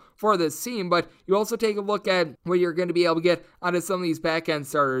potential for this team, but you also take a look at what you're going to be able to get out of some of these back-end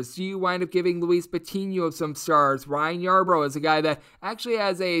starters. Do you wind up giving Luis Patino some stars? Ryan Yarbrough is a guy that actually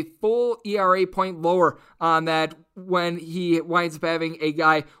has a full ERA point lower on that when he winds up having a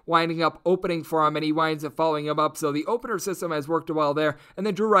guy winding up opening for him and he winds up following him up. So the opener system has worked well there. And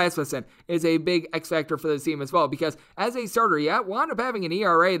then Drew Rasmussen is a big X factor for the team as well, because as a starter, wound up having an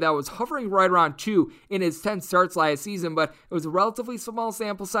ERA that was hovering right around 2 in his 10 starts last season, but it was a relatively small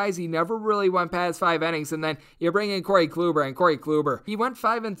sample size. He never really went past 5 innings. And then you bring in Corey Kluber, and Corey Kluber, he went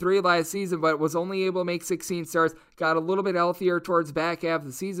 5-3 last season, but was only able to make 16 starts. Got a little bit healthier towards back half of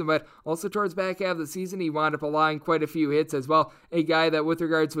the season, but also towards back half of the season, he wound up allowing quite a few hits as well. A guy that, with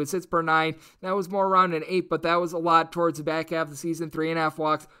regards to his hits per 9, that was more around an 8, but that was a lot towards the back half of the season. 3.5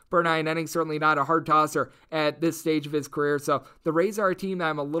 walks per 9 innings, certainly not a hard tosser at this stage of his career. So the Rays are a team that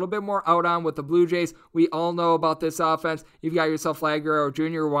I'm a little bit more out on with the Blue Jays. We all know about this offense. You've got yourself Vlad Guerrero Jr.,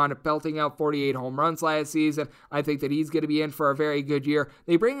 who wound up belting out 48 home runs last season. I think that he's going to be in for a very good year.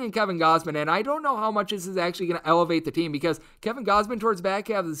 They bring in Kevin Gausman, and I don't know how much this is actually going to elevate the team, because Kevin Gausman towards back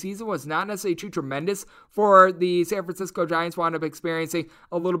half of the season was not necessarily too tremendous for the San Francisco Giants. Wound up experiencing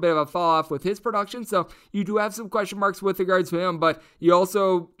a little bit of a fall off with his production, so you do have some question marks with regards to him, but you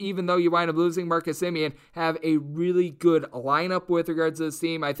also, even though you wind up losing Marcus Semien, have a really good lineup with regards to this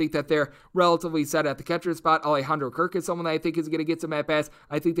team. I think that they're relatively set at the catcher spot. Alejandro Kirk is someone that I think is going to get some at-bats.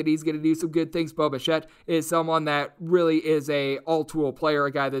 I think that he's going to do some good things. Bo Bichette is someone that really is a all-tool player,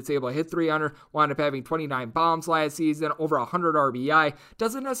 a guy that's able to hit 300, wound up having 29 bombs last season, over 100 RBI.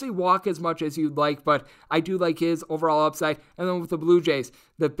 Doesn't necessarily walk as much as you'd like, but I do like his overall upside. And then with the Blue Jays,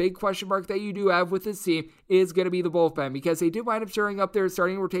 the big question mark that you do have with this team is going to be the bullpen, because they did wind up stirring up their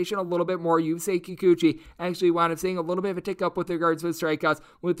starting rotation a little bit more. Yusei Kikuchi actually wound up seeing a little bit of a tick up with regards to his strikeouts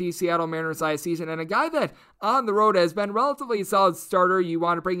with the Seattle Mariners last season, and a guy that on the road has been relatively solid starter. You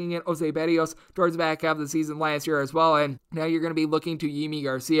want to bringing in Jose Berrios towards the back half of the season last year as well, and now you're going to be looking to Yimi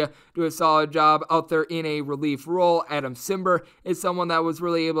Garcia do a solid job out there in a relief role. Adam Simber is someone that was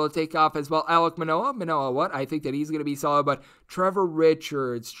really able to take off as well. Alek Manoah, I think that he's going to be solid, but Trevor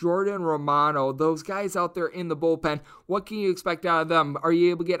Richards, Jordan Romano, those guys out there in the bullpen, what can you expect out of them? Are you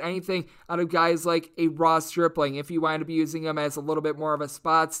able to get anything out of guys like a Ross Stripling if you wind up using him as a little bit more of a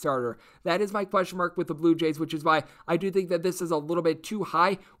spot starter? That is my question mark with the Blue Jays, which is why I do think that this is a little bit too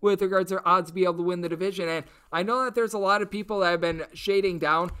high with regards to their odds to be able to win the division. And I know that there's a lot of people that have been shading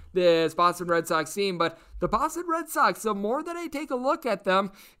down this Boston Red Sox team, but the Boston Red Sox, the more that I take a look at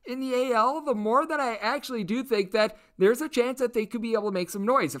them in the AL, the more that I actually do think that there's a chance that they could be able to make some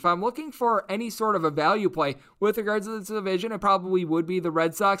noise. If I'm looking for any sort of a value play with regards to this division, it probably would be the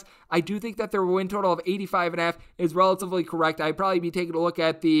Red Sox. I do think that their win total of 85.5 is relatively correct. I'd probably be taking a look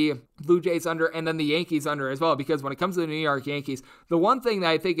at the Blue Jays under and then the Yankees under as well, because when it comes to the New York Yankees, the one thing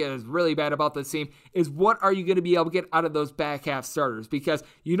that I think is really bad about this team is what are you going to be able to get out of those back half starters, because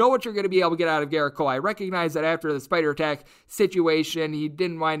you know what you're going to be able to get out of Garrett Cole. I recognize that after the spider attack situation, he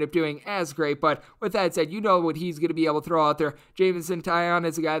didn't wind up doing as great, but with that said, you know what he's going to be able to throw out there. Jameson Taillon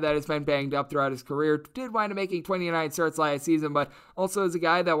is a guy that has been banged up throughout his career, did wind up making 29 starts last season, but also is a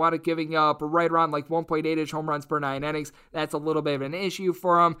guy that wound up giving up right around like 1.8-ish home runs per 9 innings. That's a little bit of an issue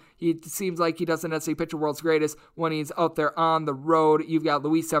for him. He seems like he doesn't necessarily pitch the world's greatest when he's out there on the road. You've got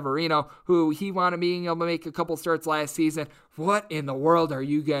Luis Severino, who he wound up being able to make a couple starts last season. What in the world are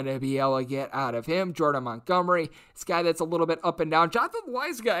you going to be able to get out of him? Jordan Montgomery, this guy that's a little bit up and down. Jonathan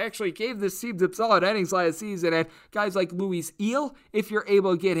Loáisiga actually gave this team some solid innings last season, and guys like Luis Eel, if you're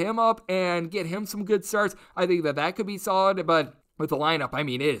able to get him up and get him some good starts, I think that could be solid, but with the lineup, I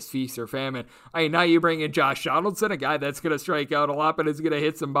mean, it is feast or famine. I mean, now you bring in Josh Donaldson, a guy that's going to strike out a lot, but is going to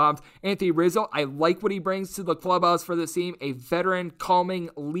hit some bombs. Anthony Rizzo, I like what he brings to the clubhouse for this team, a veteran,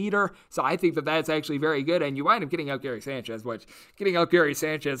 calming leader. So I think that that's actually very good. And you wind up getting out Gary Sanchez,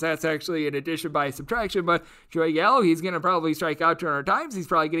 that's actually an addition by subtraction. But Joey Gallo, he's going to probably strike out 200 times. He's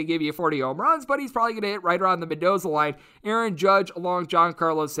probably going to give you 40 home runs, but he's probably going to hit right around the Mendoza line. Aaron Judge along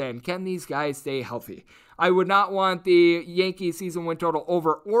Giancarlo Stanton. Can these guys stay healthy? I would not want the Yankees season win total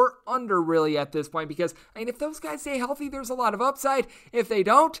over or under really at this point, because I mean, if those guys stay healthy, there's a lot of upside. If they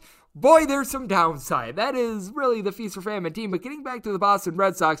don't, boy, there's some downside. That is really the feast or famine team. But getting back to the Boston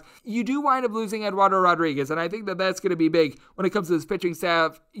Red Sox, you do wind up losing Eduardo Rodriguez, and I think that that's going to be big when it comes to this pitching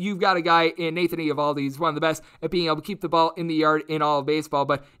staff. You've got a guy in Nathan Eovaldi. He's one of the best at being able to keep the ball in the yard in all of baseball.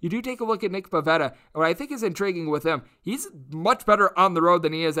 But you do take a look at Nick Pivetta, and what I think is intriguing with him, he's much better on the road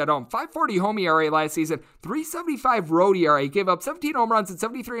than he is at home. 5.40 home ERA last season, 3.75 road ERA. He gave up 17 home runs in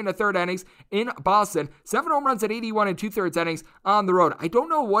 73 and a third innings in Boston, 7 home runs at 81 and 2/3 innings on the road. I don't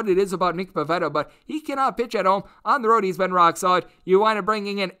know what it is about Nick Pivetta, but he cannot pitch at home. On the road, he's been rock solid. You wind up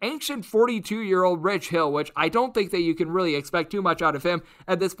bringing in ancient 42-year-old Rich Hill, which I don't think that you can really expect too much out of him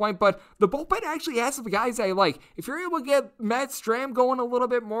at this point, but the bullpen actually has some guys I like. If you're able to get Matt Strahm going a little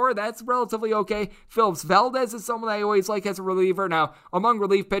bit more, that's relatively okay. Phillips Valdez is someone I always like as a reliever. Now, among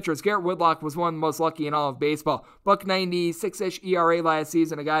relief pitchers, Garrett Whitlock was one of the most lucky in all of baseball. .96-ish ERA last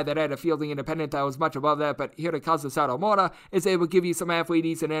season, a guy that had a fielding independent that was much above that, but Hirokazu Satomura is able to give you some halfway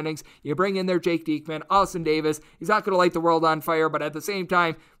decent innings. You bring in there Jake Diekman, Austin Davis. He's not going to light the world on fire, but at the same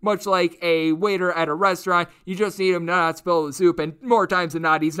time, much like a waiter at a restaurant, you just need him to not spill the soup, and more times than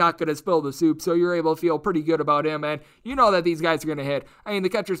not, he's not going to spill the soup, so you're able to feel pretty good about him, and you know that these guys are going to hit. I mean, the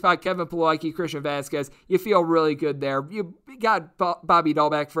catcher spot, Kevin Plawecki, Christian Vasquez, you feel really good there. You got Bobby Dahl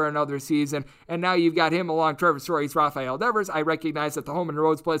back for another season, and now you've got him along Trevor Story's Rafael Devers. I recognize that the home and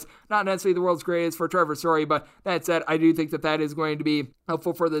road splits, not necessarily the world's greatest for Trevor Story, but that said, I do think that is going to be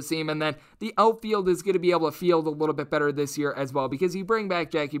helpful for this team, and then the outfield is going to be able to field a little bit better this year as well, because you bring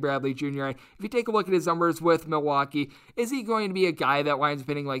back Jackie Bradley Jr. And if you take a look at his numbers with Milwaukee, is he going to be a guy that winds up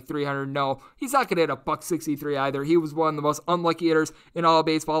hitting like 300? No, he's not going to hit a .163 either. He was one of the most unlucky hitters in all of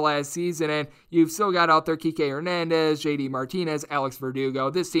baseball last season, and you've still got out there Kike Hernandez, JD Martinez, Alex Verdugo.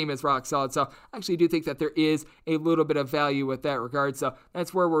 This team is rock solid, so I actually do think that there is a little bit of value with that regard, so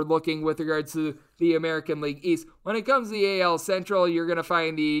that's where we're looking with regards to the American League East. When it comes to the AL Central, you're going to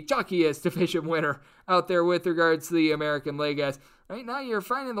find the chalkiest division winner out there with regards to the American League, as right now you're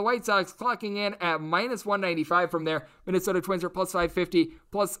finding the White Sox clocking in at -195 from there. Minnesota Twins are +550,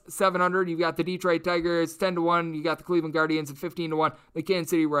 +700. You've got the Detroit Tigers 10-1. You got the Cleveland Guardians at 15-1. The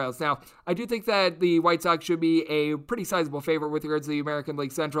Kansas City Royals. Now, I do think that the White Sox should be a pretty sizable favorite with regards to the American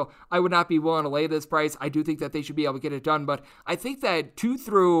League Central. I would not be willing to lay this price. I do think that they should be able to get it done, but I think that 2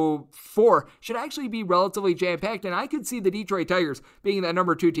 through 4 should actually be relatively jam-packed, and I could see the Detroit Tigers being that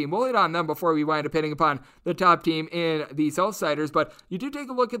number 2 team. We'll hit on them before we wind up hitting upon the top team in the Southsiders, but you do take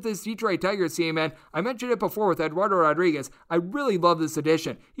a look at this Detroit Tigers team, and I mentioned it before with Eduardo Rodriguez. I really love this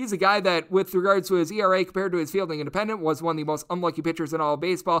addition. He's a guy that, with regards to his ERA compared to his fielding independent, was one of the most unlucky pitchers in all of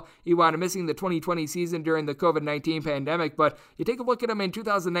baseball. He wound up missing the 2020 season during the COVID-19 pandemic, but you take a look at him in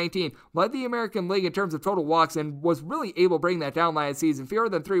 2019, led the American League in terms of total walks, and was really able to bring that down last season, fewer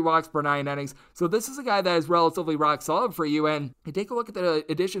than 3 walks per 9 innings. So this is a guy that is relatively rock solid for you, and you take a look at the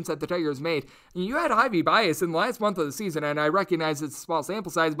additions that the Tigers made, and you had Javi Baez in the last month of the season, and I recognize it's a small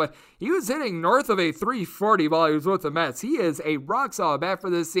sample size, but he was hitting north of a 340 while he was with the Mets. He is a rock-solid bat for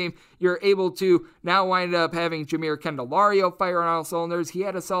this team. You're able to now wind up having Jameer Candelario fire on all cylinders. He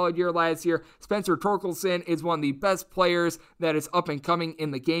had a solid year last year. Spencer Torkelson is one of the best players that is up and coming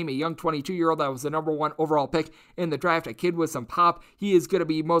in the game, a young 22-year-old that was the number 1 overall pick in the draft, a kid with some pop. He is going to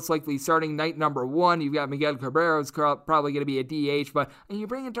be most likely starting night number 1. You've got Miguel Cabrera, who's probably going to be a DH, but and you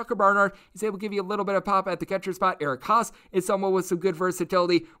bring in Tucker Barnhart, he's able to give you a little bit of pop at the catcher spot. Eric Haas is someone with some good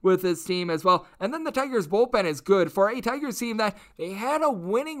versatility with this team as well. And then the Tigers bullpen is good for a Tigers team that they had a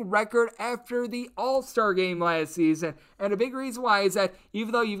winning record after the All-Star game last season. And a big reason why is that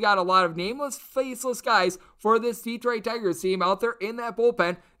even though you've got a lot of nameless, faceless guys for this Detroit Tigers team out there in that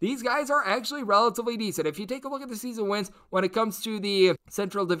bullpen, these guys are actually relatively decent. If you take a look at the season wins when it comes to the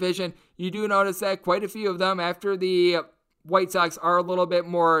Central Division, you do notice that quite a few of them after the White Sox are a little bit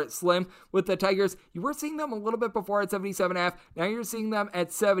more slim. With the Tigers, you were seeing them a little bit before at 77.5. Now you're seeing them at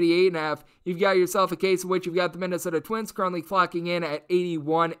 78.5. You've got yourself a case in which you've got the Minnesota Twins currently clocking in at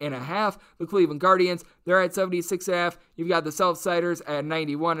 81.5. The Cleveland Guardians, they're at 76.5. You've got the Southsiders at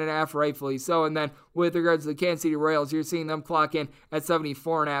 91.5, rightfully so. And then with regards to the Kansas City Royals, you're seeing them clock in at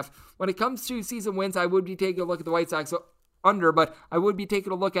 74.5. When it comes to season wins, I would be taking a look at the White Sox under, but I would be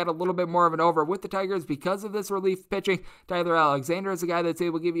taking a look at a little bit more of an over with the Tigers because of this relief pitching. Tyler Alexander is a guy that's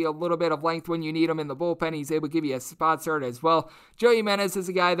able to give you a little bit of length when you need him in the bullpen. He's able to give you a spot start as well. Joey Jimenez is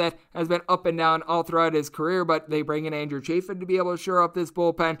a guy that has been up and down all throughout his career, but they bring in Andrew Chafin to be able to shore up this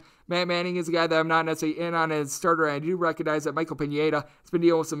bullpen. Matt Manning is a guy that I'm not necessarily in on as starter, and I do recognize that Michael Pineda has been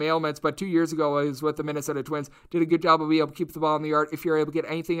dealing with some ailments, but 2 years ago he was with the Minnesota Twins, did a good job of being able to keep the ball in the yard. If you're able to get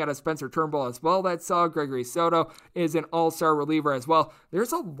anything out of Spencer Turnbull as well, that's solid. Gregory Soto is an all-star reliever as well.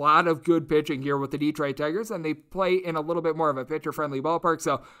 There's a lot of good pitching here with the Detroit Tigers, and they play in a little bit more of a pitcher-friendly ballpark,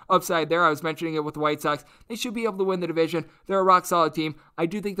 so upside there. I was mentioning it with the White Sox. They should be able to win the division. They're a rock-solid team. I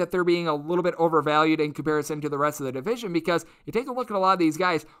do think that they're being a little bit overvalued in comparison to the rest of the division because you take a look at a lot of these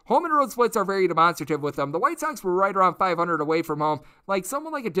guys, home and road splits are very demonstrative with them. The White Sox were right around 500 away from home. Like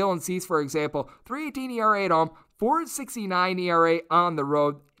someone like a Dylan Cease, for example, 3.18 ERA at home, 4.69 ERA on the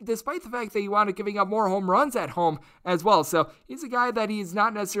road, despite the fact that he wound up giving up more home runs at home as well. So he's a guy that he's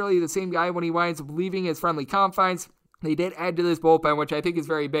not necessarily the same guy when he winds up leaving his friendly confines. They did add to this bullpen, which I think is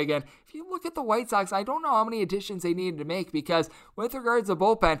very big. And if you look at the White Sox, I don't know how many additions they needed to make because with regards to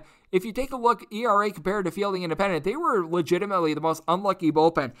bullpen, if you take a look, ERA compared to Fielding Independent, they were legitimately the most unlucky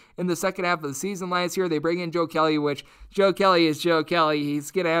bullpen in the second half of the season last year. They bring in Joe Kelly, which Joe Kelly is Joe Kelly.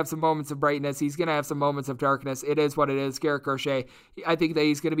 He's going to have some moments of brightness. He's going to have some moments of darkness. It is what it is. Garrett Crochet, I think that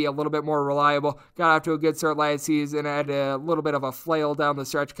he's going to be a little bit more reliable. Got off to a good start last season, had a little bit of a flail down the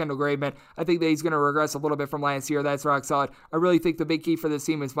stretch. Kendall Graveman, I think that he's going to regress a little bit from last year. That's rock solid. I really think the big key for this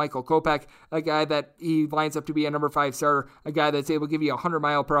team is Michael Kopech, a guy that he lines up to be a number 5 starter, a guy that's able to give you a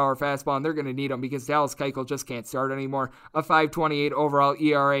 100-mile-per-hour fastball, and they're going to need him because Dallas Keuchel just can't start anymore. A 5.28 overall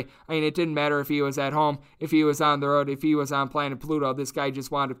ERA. I mean, it didn't matter if he was at home, if he was on the road, if he was on Planet Pluto. This guy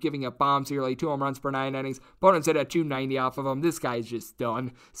just wound up giving up bombs here, like 2 home runs per 9 innings. Opponents hit at 290 off of him. This guy's just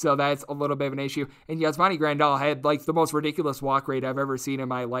done. So that's a little bit of an issue. And Yasmani Grandal had like the most ridiculous walk rate I've ever seen in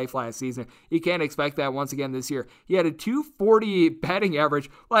my life last season. You can't expect that once again this year. He had a 240 batting average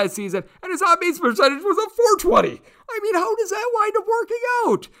last season, and his on-base percentage was a 420. I mean, how does that wind up working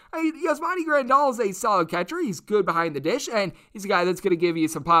out? Yasmani Grandal is a solid catcher. He's good behind the dish, and he's a guy that's going to give you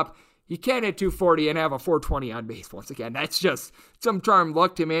some pop. You can't hit 240 and have a 420 on base once again. That's just some charmed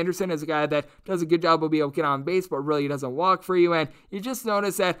luck. Tim Anderson is a guy that does a good job of being able to get on base, but really doesn't walk for you. And you just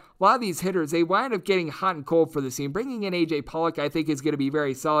notice that a lot of these hitters, they wind up getting hot and cold for the team. Bringing in A.J. Pollock, I think, is going to be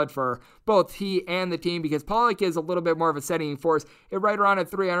very solid for both he and the team because Pollock is a little bit more of a setting force. Hit right around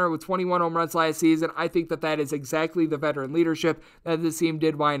at 300 with 21 home runs last season. I think that is exactly the veteran leadership that this team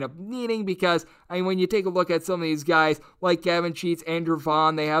did wind up needing because, I mean, when you take a look at some of these guys like Gavin Sheets, Andrew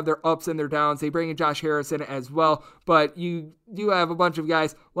Vaughn, they have their ups and their downs. They bring in Josh Harrison as well, but you do have a bunch of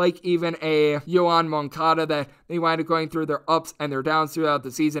guys like even a Yohan Moncada that they wind up going through their ups and their downs throughout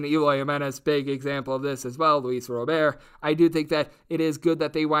the season. Eloy Jimenez, big example of this as well. Luis Robert. I do think that it is good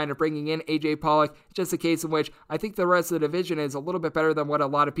that they wind up bringing in A.J. Pollock. Just a case in which I think the rest of the division is a little bit better than what a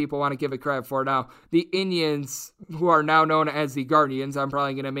lot of people want to give it credit for. Now, the Indians, who are now known as the Guardians, I'm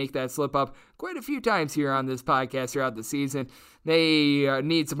probably going to make that slip up quite a few times here on this podcast throughout the season. They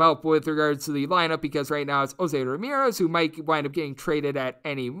need some help with regards to the lineup because right now it's Jose Ramirez, who might wind up getting traded at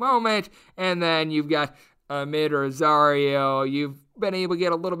any moment. And then you've got Amid Rosario. You've been able to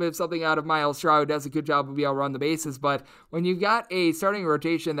get a little bit of something out of Miles Straw, who does a good job of being able to run the bases. But when you got a starting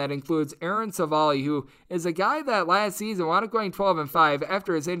rotation that includes Aaron Savali, who is a guy that last season wound up going 12-5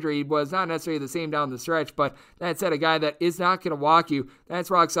 after his injury, was not necessarily the same down the stretch, but that said, a guy that is not going to walk you,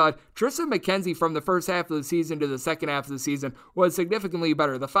 that's rock solid. Tristan McKenzie from the first half of the season to the second half of the season was significantly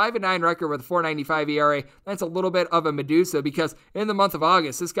better. The 5-9 record with a 4.95 ERA, that's a little bit of a Medusa, because in the month of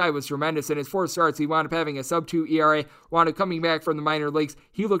August, this guy was tremendous. In his 4 starts, he wound up having a sub-2 ERA, wound up coming back from the minor leagues.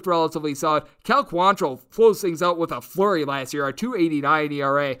 He looked relatively solid. Cal Quantrill flows things out with a flurry last year, a 2.89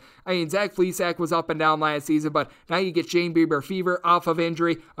 ERA. I mean, Zach Plesac was up and down last season, but now you get Shane Bieber Fever off of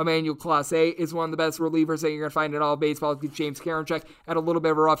injury. Emmanuel Clase is one of the best relievers that you're going to find in all of baseball. James Karinchak had a little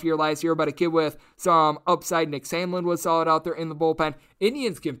bit of a rough year last year, but a kid with some upside. Nick Sandlin was solid out there in the bullpen.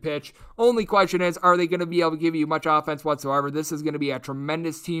 Indians can pitch. Only question is, are they going to be able to give you much offense whatsoever? This is going to be a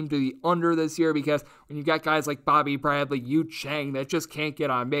tremendous team to the under this year, because when you got guys like Bobby Bradley, Yu Chang that just can't get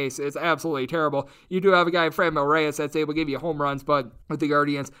on base, it's absolutely terrible. You do have a guy, Franmil Reyes, that's able to give you home runs, but with the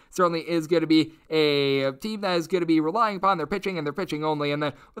Guardians, certainly is going to be a team that is going to be relying upon their pitching and their pitching only. And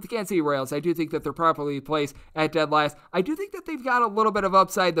then with the Kansas City Royals, I do think that they're properly placed at dead last. I do think that they've got a little bit of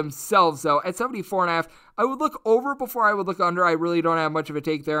upside themselves, though. At 74.5, I would look over before I would look under. I really don't have much of a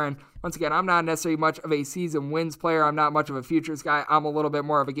take there. And once again, I'm not necessarily much of a season wins player. I'm not much of a futures guy. I'm a little bit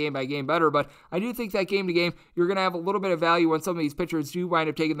more of a game-by-game better. But I do think that game-to-game, you're going to have a little bit of value when some of these pitchers do wind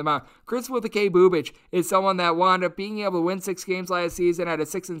up taking them out. Chris with the K. Bubich is someone that wound up being able to win 6 games last season at a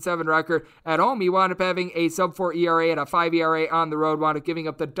 6-7 record. At home, he wound up having a sub-4 ERA and a 5 ERA on the road, wound up giving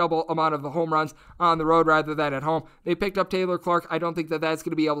up the double amount of the home runs on the road rather than at home. They picked up Taylor Clark. I don't think that that's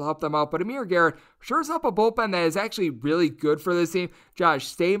going to be able to help them out. But Amir Garrett shores up a bullpen that is actually really good for this team.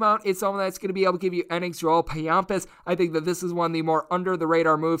 Josh Staymount is someone that's going to be able to give you innings. Joel Payampas, I think that this is one of the more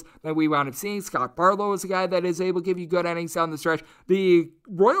under-the-radar moves that we wound up seeing. Scott Barlow is a guy that is able to give you good innings down the stretch. The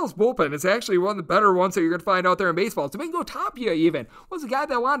Royals bullpen is actually one of the better ones that you're going to find out there in baseball. Domingo Tapia even was a guy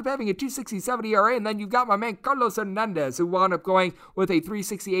that wound up having a 2.67 ERA, and then you've got my man Carlos Hernandez, who wound up going with a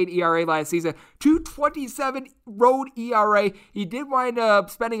 3.68 ERA last season, 2.27 road ERA. He did wind up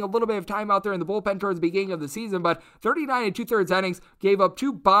spending a little bit of time out there in the bullpen towards the beginning of the season, but 39 2/3 innings, gave up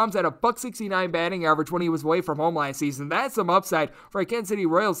 2 bombs at a .169 batting average when he was away from home last season. That's some upside for a Kansas City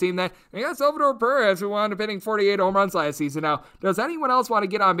Royals team that they got Salvador Perez, who wound up hitting 48 home runs last season. Now, does anyone else want to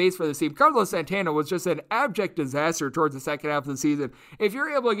get on base for this team? Carlos Santana was just an abject disaster towards the second half of the season. If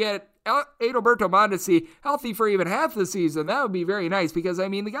you're able to get Adalberto Mondesi healthy for even half the season, that would be very nice, because, I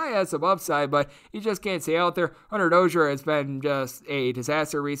mean, the guy has some upside, but he just can't stay out there. Hunter Dozier has been just a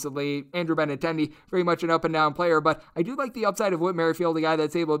disaster recently. Andrew Benintendi, very much an up-and-down player, but I do like the upside of Whit Merrifield, a guy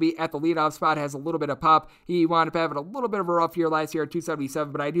that's able to be at the leadoff spot, has a little bit of pop. He wound up having a little bit of a rough year last year at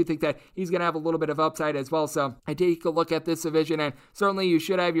 277, but I do think that he's going to have a little bit of upside as well. So I take a look at this division, and certainly you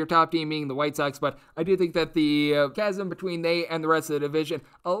should have your top team being the White Sox, but I do think that the chasm between they and the rest of the division,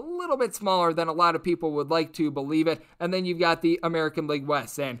 a little bit smaller than a lot of people would like to believe it. And then you've got the American League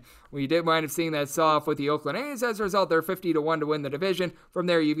West, and we did wind up seeing that saw off with the Oakland A's. As a result, they're 50-1 to win the division. From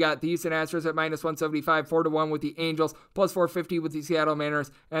there, you've got the Houston Astros at -175, 4-1 with the Angels, plus 450 with the Seattle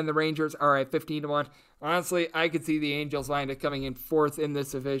Mariners, and the Rangers are at 15-1. Honestly, I could see the Angels wind up coming in 4th in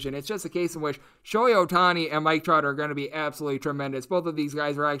this division. It's just a case in which Shohei Ohtani and Mike Trout are going to be absolutely tremendous. Both of these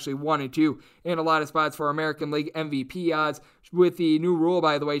guys are actually 1 and 2 in a lot of spots for American League MVP odds. With the new rule,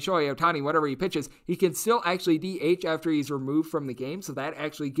 by the way, Shohei Ohtani, whatever he pitches, he can still actually DH after he's removed from the game. So that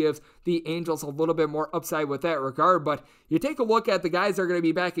actually gives the Angels a little bit more upside with that regard. But you take a look at the guys that are going to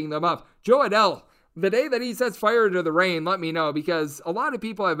be backing them up. Joe Adell, the day that he sets fire to the rain, let me know, because a lot of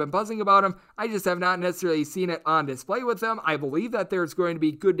people have been buzzing about him. I just have not necessarily seen it on display with him. I believe that there's going to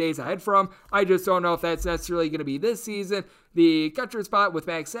be good days ahead for him. I just don't know if that's necessarily going to be this season. The catcher spot with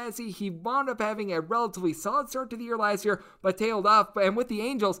Max Sassy, he wound up having a relatively solid start to the year last year, but tailed off. And with the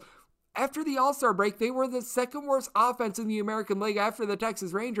Angels, after the All-Star break, they were the second worst offense in the American League after the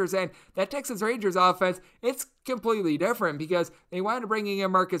Texas Rangers, and that Texas Rangers offense, it's completely different because they wind up bringing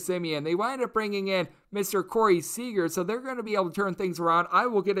in Marcus Semien. They wind up bringing in Mr. Corey Seager, so they're going to be able to turn things around. I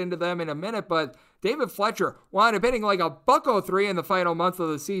will get into them in a minute, but David Fletcher wound up hitting like a .103 in the final month of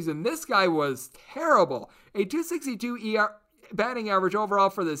the season. This guy was terrible. A 2.62 batting average overall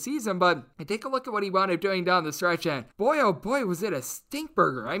for the season, but take a look at what he wound up doing down the stretch, and boy, oh boy, was it a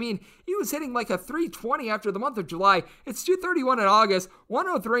stinkburger. I mean, he was hitting like a 320 after the month of July. It's 231 in August,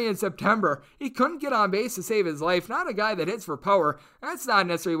 103 in September. He couldn't get on base to save his life. Not a guy that hits for power. That's not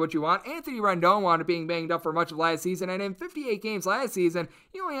necessarily what you want. Anthony Rendon wound up being banged up for much of last season, and in 58 games last season,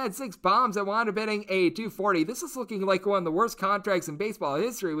 he only had 6 bombs and wound up hitting a 240. This is looking like one of the worst contracts in baseball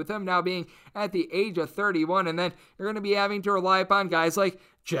history, with him now being at the age of 31, and then you're going to be having to rely upon guys like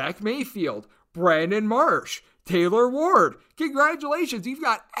Jack Mayfield, Brandon Marsh, Taylor Ward. Congratulations, you've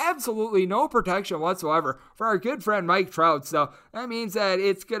got absolutely no protection whatsoever for our good friend Mike Trout. So that means that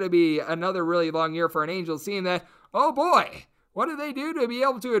it's going to be another really long year for an Angels team that, oh boy, what did they do to be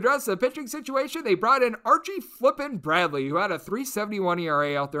able to address the pitching situation? They brought in Archie Flippin' Bradley, who had a 3.71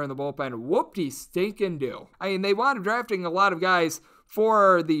 ERA out there in the bullpen. Whoop-de-stinkin'-do. I mean, they wound up drafting a lot of guys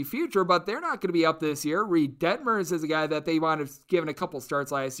for the future, but they're not going to be up this year. Reed Detmers is a guy that they wound up giving a couple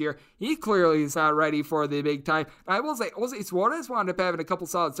starts last year. He clearly is not ready for the big time. I will say, Jose Suarez wound up having a couple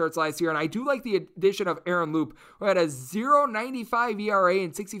solid starts last year, and I do like the addition of Aaron Loup, who had a 0.95 ERA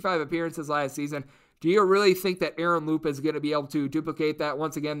in 65 appearances last season. Do you really think that Aaron Loup is going to be able to duplicate that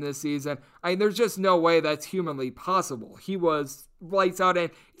once again this season? I mean, there's just no way that's humanly possible. He was lights out, and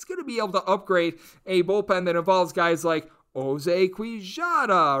he's going to be able to upgrade a bullpen that involves guys like Jose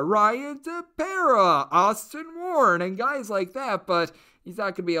Quijada, Ryan Tepera, Austin Warren, and guys like that, but he's not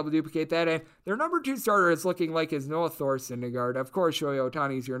going to be able to duplicate that. And their number 2 starter is looking like is Noah Thor Syndergaard. Of course, Shohei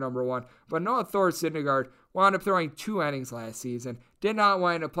Ohtani is your number 1, but Noah Thor Syndergaard wound up throwing 2 innings last season. Did not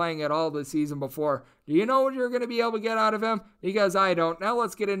wind up playing at all the season before. Do you know what you're going to be able to get out of him? Because I don't. Now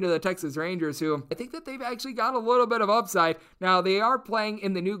let's get into the Texas Rangers, who I think that they've actually got a little bit of upside. Now they are playing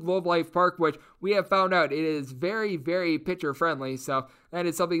in the new Globe Life Park, which we have found out it is very, very pitcher friendly. So that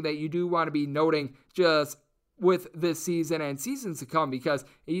is something that you do want to be noting just with this season and seasons to come, because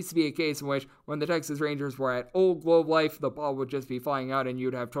it used to be a case in which when the Texas Rangers were at old Globe Life, the ball would just be flying out and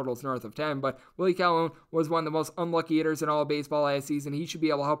you'd have totals north of 10. But Willie Calhoun was one of the most unlucky hitters in all of baseball last season. He should be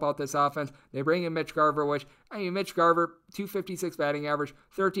able to help out this offense. They bring in Mitch Garver, which, I mean, Mitch Garver, 256 batting average,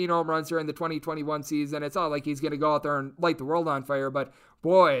 13 home runs during the 2021 season. It's not like he's going to go out there and light the world on fire, but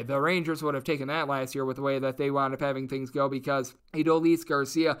boy, the Rangers would have taken that last year with the way that they wound up having things go, because Adolis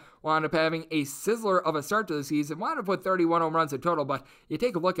Garcia wound up having a sizzler of a start to the season, wound up with 31 home runs in total, but you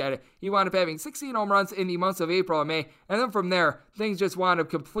take a look at it, he wound up having 16 home runs in the months of April and May, and then from there, things just wound up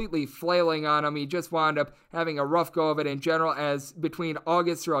completely flailing on him. He just wound up having a rough go of it in general, as between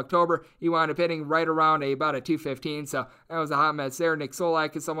August through October, he wound up hitting right around about a 215, so that was a hot mess there. Nick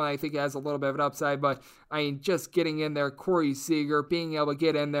Solak is someone I think has a little bit of an upside, but I mean, just getting in there, Corey Seager, being able to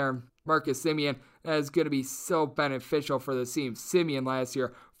get in there, Marcus Semien, that is going to be so beneficial for the team. Semien last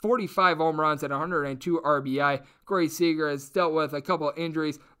year, 45 home runs and 102 RBI. Corey Seager has dealt with a couple of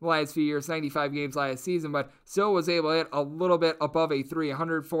injuries the last few years, 95 games last season, but still was able to hit a little bit above a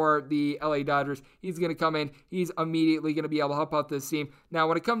 300 for the LA Dodgers. He's going to come in. He's immediately going to be able to help out this team. Now,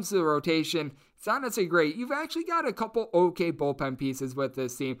 when it comes to the rotation, it's not necessarily great. You've actually got a couple okay bullpen pieces with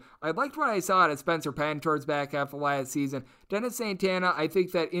this team. I liked what I saw out of Spencer Penn towards back half of last season. Dennis Santana, I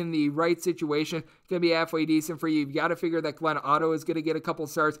think that in the right situation, going to be halfway decent for you. You've got to figure that Glenn Otto is going to get a couple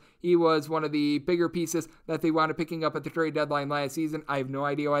starts. He was one of the bigger pieces that they wound up picking up at the trade deadline last season. I have no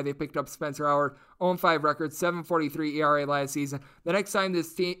idea why they picked up Spencer Howard. 0-5 record, 7.43 ERA last season. The next time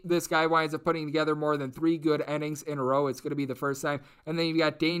this guy winds up putting together more than 3 good innings in a row, it's going to be the first time. And then you've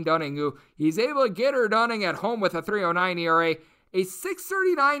got Dane Dunning, who he's able to get her Dunning at home with a 3.09 ERA. A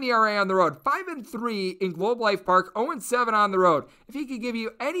 6.39 ERA on the road, 5-3 in Globe Life Park, 0-7 on the road. If he could give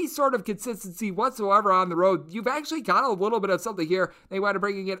you any sort of consistency whatsoever on the road, you've actually got a little bit of something here. They wound up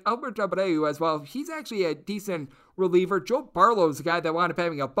bringing in Albert Abreu as well. He's actually a decent reliever. Joe Barlow's the guy that wound up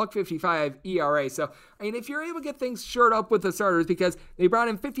having a .55 ERA. So, I mean, if you're able to get things shored up with the starters, because they brought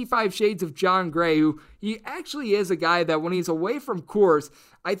in 55 shades of John Gray, who he actually is a guy that when he's away from Coors,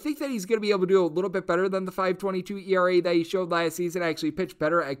 I think that he's going to be able to do a little bit better than the 5.22 ERA that he showed last season. Actually pitched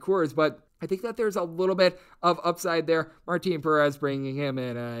better at Coors, but I think that there's a little bit of upside there. Martin Perez bringing him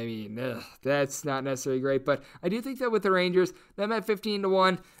in, I mean, that's not necessarily great, but I do think that with the Rangers, them at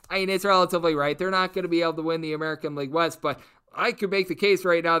 15-1, I mean, it's relatively right. They're not going to be able to win the American League West, but I could make the case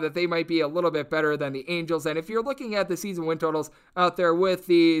right now that they might be a little bit better than the Angels. And if you're looking at the season win totals out there with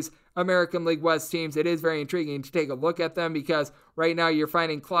these American League West teams, it is very intriguing to take a look at them, because right now you're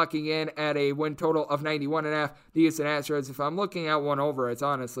finding clocking in at a win total of 91.5. The Houston Astros, if I'm looking at one over, it's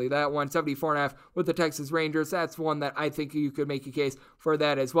honestly that one, 74.5 with the Texas Rangers. That's one that I think you could make a case for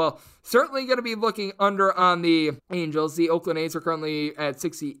that as well. Certainly going to be looking under on the Angels. The Oakland A's are currently at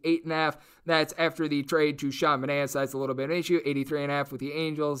 68.5. That's after the trade to Sean Manaea. That's a little bit of an issue. 83.5 with the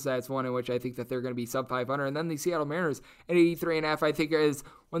Angels. That's one in which I think that they're going to be sub 500. And then the Seattle Mariners at 83.5, I think is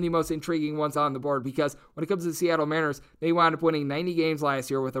one of the most intriguing ones on the board, because when it comes to the Seattle Mariners, they wound up winning 90 games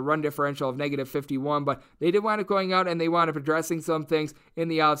last year with a run differential of negative 51, but they did wind up going out and they wound up addressing some things in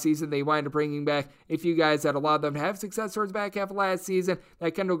the offseason. They wind up bringing back a few guys that allowed them to have success towards the back half of last season.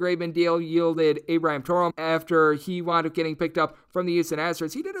 That Kendall Graveman deal yielded Abraham Toro after he wound up getting picked up from the Houston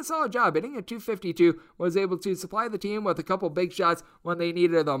Astros. He did a solid job hitting at .252, was able to supply the team with a couple big shots when they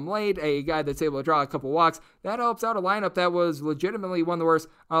needed them late, a guy that's able to draw a couple walks. That helps out a lineup that was legitimately one of the worst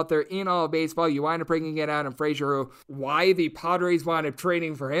out there in all of baseball. You wind up bringing in Adam Frazier, who, why the Padres wound up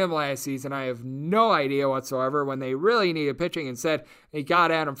trading for him last season, I have no idea whatsoever, when they really needed pitching. Instead, they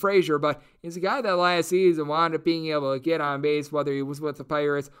got Adam Frazier, but he's a guy that last season wound up being able to get on base, whether he was with the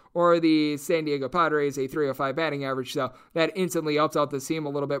Pirates or the San Diego Padres, a .305 batting average, so that instantly helps out the team a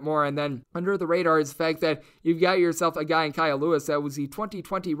little bit more. And then under the radar is the fact that you've got yourself a guy in Kyle Lewis that was the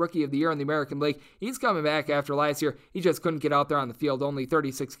 2020 Rookie of the Year in the American League. He's coming back after last year. He just couldn't get out there on the field, only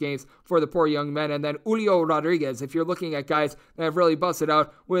 36 games for the poor young men. And then Julio Rodriguez, if you're looking at guys that have really busted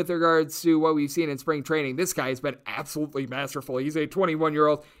out with regards to what we've seen in spring training, this guy has been absolutely masterful. He's a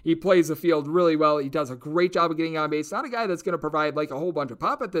 21-year-old. He plays the field really well. He does a great job of getting on base. Not a guy that's going to provide like a whole bunch of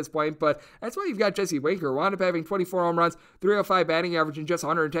pop at this point, but that's why you've got Jesse Winker, wound up having 24 home runs, .305 batting average in just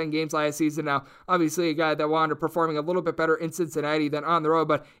 110 games last season. Now, obviously a guy that wound up performing a little bit better in Cincinnati than on the road,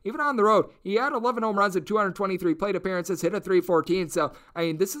 but even on the road, he had 11 home runs and 223 plate appearances, hit a .314. So, I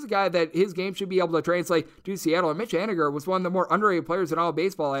mean, this is a guy that his game should be able to translate to Seattle. And Mitch Haniger was one of the more underrated players in all of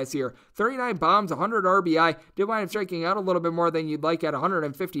baseball last year. 39 bombs, 100 RBI, did wind up striking out a little bit more than you'd like at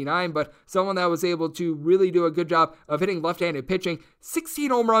 159, but someone that was able to really do a good job of hitting left-handed pitching. 16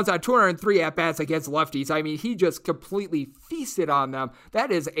 home runs on 203 at-bats against lefties. I mean, he just completely feasted on them.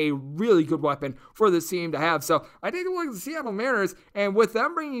 That is a really good weapon for this team to have. So I take a look at the Seattle Mariners, and with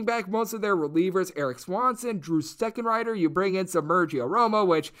them bringing back most of their relievers, Eric Swanson, Drew Steckenrider, you bring in some Sergio Romo,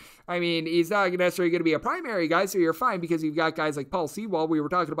 which, I mean, he's not necessarily going to be a primary guy, so you're fine because you've got guys like Paul Sewald. We were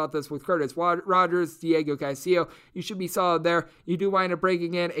talking about this with Curtis Rogers, Diego Castillo. You should be solid there. You do wind up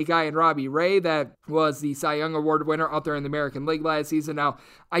bringing in a guy in Robbie Ray that was the Cy Young Award winner out there in the American League last season. Now,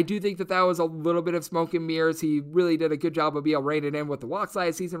 I do think that was a little bit of smoke and mirrors. He really did a good job of being able to rein it in with the walks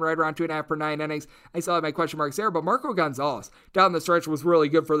last season, right around 2.5 per 9 innings. I still have my question marks there, but Marco Gonzalez down the stretch was really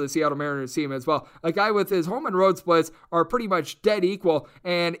good for the Seattle Mariners team as well. A guy with his home and road splits are pretty much dead equal,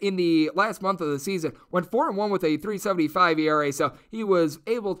 and in the last month of the season, went 4-1 with a .375 ERA, so he was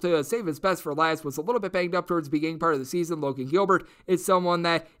able to save his best for last, was a little bit banged up towards the beginning part of the season. Logan Gilbert is someone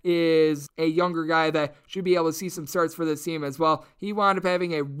that is a younger guy that should be able to see some starts for this team as well. He wound up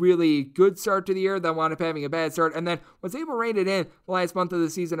having a really good start to the year, then wound up having a bad start, and then was able to rein it in the last month of the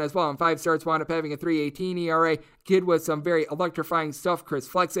season as well. In 5 starts, wound up having a .318 ERA. Kid with some very electrifying stuff. Chris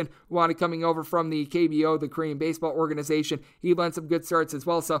Flexen, who wound up coming over from the KBO, the Korean Baseball Organization. He lent some good starts as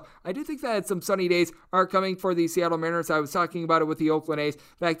well. So I do think that some sunny days are coming for the Seattle Mariners. I was talking about it with the Oakland A's.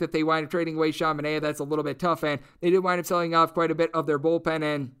 The fact that they wind up trading away Sean Manaea, that's a little bit tough, and they did wind up selling off quite a bit of their bullpen.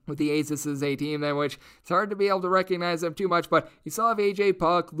 And with the A's, this is a team in which it's hard to be able to recognize them too much, but you still have AJ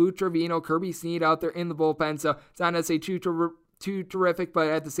Puck, Lou Trevino, Kirby Snead out there in the bullpen, so it's not necessarily too terrific, but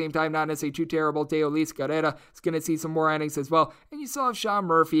at the same time, not necessarily too terrible. Deolis Carrera is going to see some more innings as well. And you still have Sean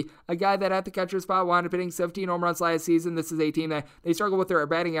Murphy, a guy that at the catcher spot wound up hitting 17 home runs last season. This is a team that they struggle with their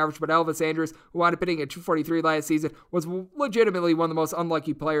batting average, but Elvis Andrus, who wound up hitting at .243 last season, was legitimately one of the most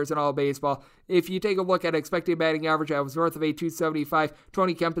unlucky players in all of baseball. If you take a look at expected batting average, that was north of a .275.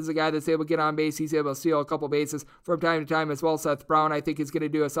 Tony Kemp is a guy that's able to get on base. He's able to steal a couple bases from time to time as well. Seth Brown, I think, is going to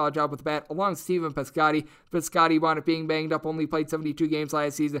do a solid job with the bat, along with Steven Piscotty. Piscotty wound up being banged up, only played 72 games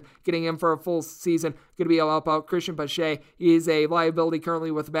last season. Getting him for a full season, going to be able to help out. Christian Pache, he is a liability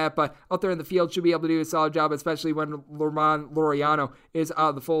currently with the bat, but out there in the field should be able to do a solid job, especially when Lorman Laureano is out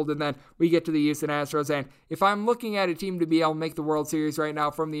of the fold. And then we get to the Houston Astros, and if I'm looking at a team to be able to make the World Series right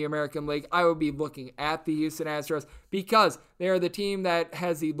now from the American League, I would be looking at the Houston Astros because they are the team that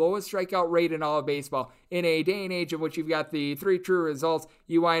has the lowest strikeout rate in all of baseball. In a day and age in which you've got the 3 true results,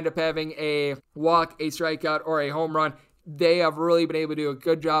 you wind up having a walk, a strikeout, or a home run. They have really been able to do a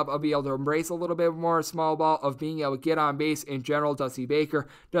good job of being able to embrace a little bit more small ball, of being able to get on base in general. Dusty Baker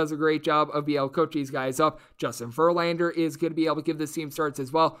does a great job of being able to coach these guys up. Justin Verlander is going to be able to give this team starts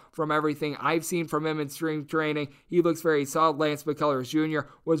as well. From everything I've seen from him in spring training, he looks very solid. Lance McCullers Jr.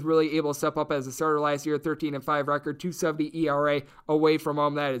 was really able to step up as a starter last year, 13-5 record, .270 ERA away from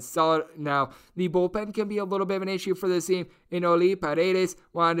home. That is solid. Now, the bullpen can be a little bit of an issue for this team. Enoli Paredes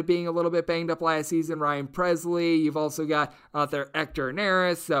wound up being a little bit banged up last season. Ryan Presley, you've also got out there Hector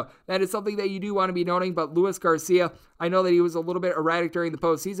Neris, so that is something that you do want to be noting. But Luis Garcia, I know that he was a little bit erratic during the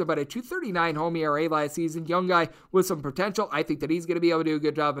postseason, but a 2.39 home ERA last season, young guy with some potential. I think that he's going to be able to do a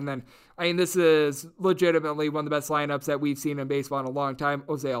good job. And then, this is legitimately one of the best lineups that we've seen in baseball in a long time.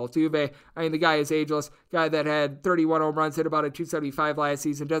 Jose Altuve. The guy is ageless. Guy that had 31 home runs, hit about a 275 last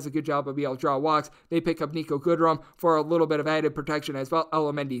season, does a good job of being able to draw walks. They pick up Nico Goodrum for a little bit of added protection as well.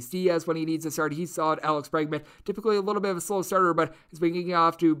 Elemendy Diaz, when he needs to start, he's solid. Alex Bregman, typically a little bit of a slow starter, but has been getting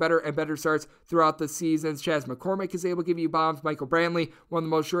off to better and better starts throughout the seasons. Chas McCormick is able to give you bombs. Michael Brantley, one of the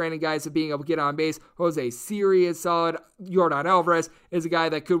most sure-handed guys of being able to get on base. Jose Siri is solid. Yordan Alvarez is a guy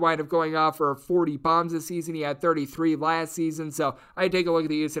that could wind up going off for 40 bombs this season. He had 33 last season, so I take a look at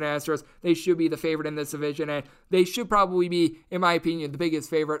the Houston Astros. They should be the favorite in this division, and they should probably be, in my opinion, the biggest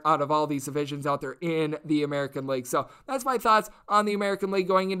favorite out of all these divisions out there in the American League. So that's my thoughts on the American League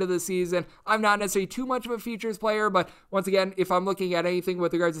going into the season. I'm not necessarily too much of a futures player, but once again, if I'm looking at anything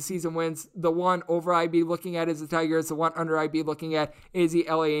with regards to season wins, the one over I'd be looking at is the Tigers. The one under I'd be looking at is the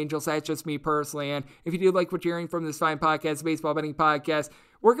LA Angels. That's just me personally. And if you do like what you're hearing from this fine podcast, Baseball Betting Podcast,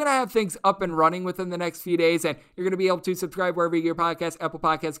 we're going to have things up and running within the next few days, and you're going to be able to subscribe wherever you get your podcast, Apple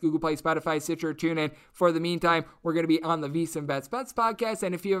Podcasts, Google Play, Spotify, Stitcher, TuneIn. For the meantime, we're going to be on the VSiN Bets podcast,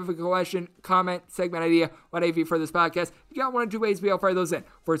 and if you have a question, comment, segment idea, whatever for this podcast, you got one or two ways to be able to fire those in.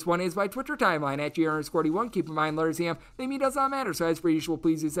 First one is by Twitter timeline at GR_41. Keep in mind, letters EM, they mean does not matter, so as per usual,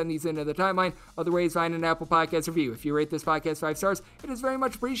 please do send these into the timeline. Other ways, find an Apple Podcast review. If you rate this podcast 5 stars, it is very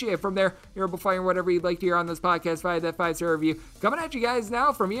much appreciated. From there, you're able to find whatever you'd like to hear on this podcast via that 5-star review. Coming at you guys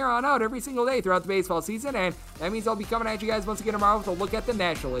now from here on out every single day throughout the baseball season, and that means I'll be coming at you guys once again tomorrow with a look at the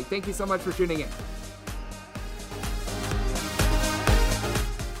National League. Thank you so much for tuning in.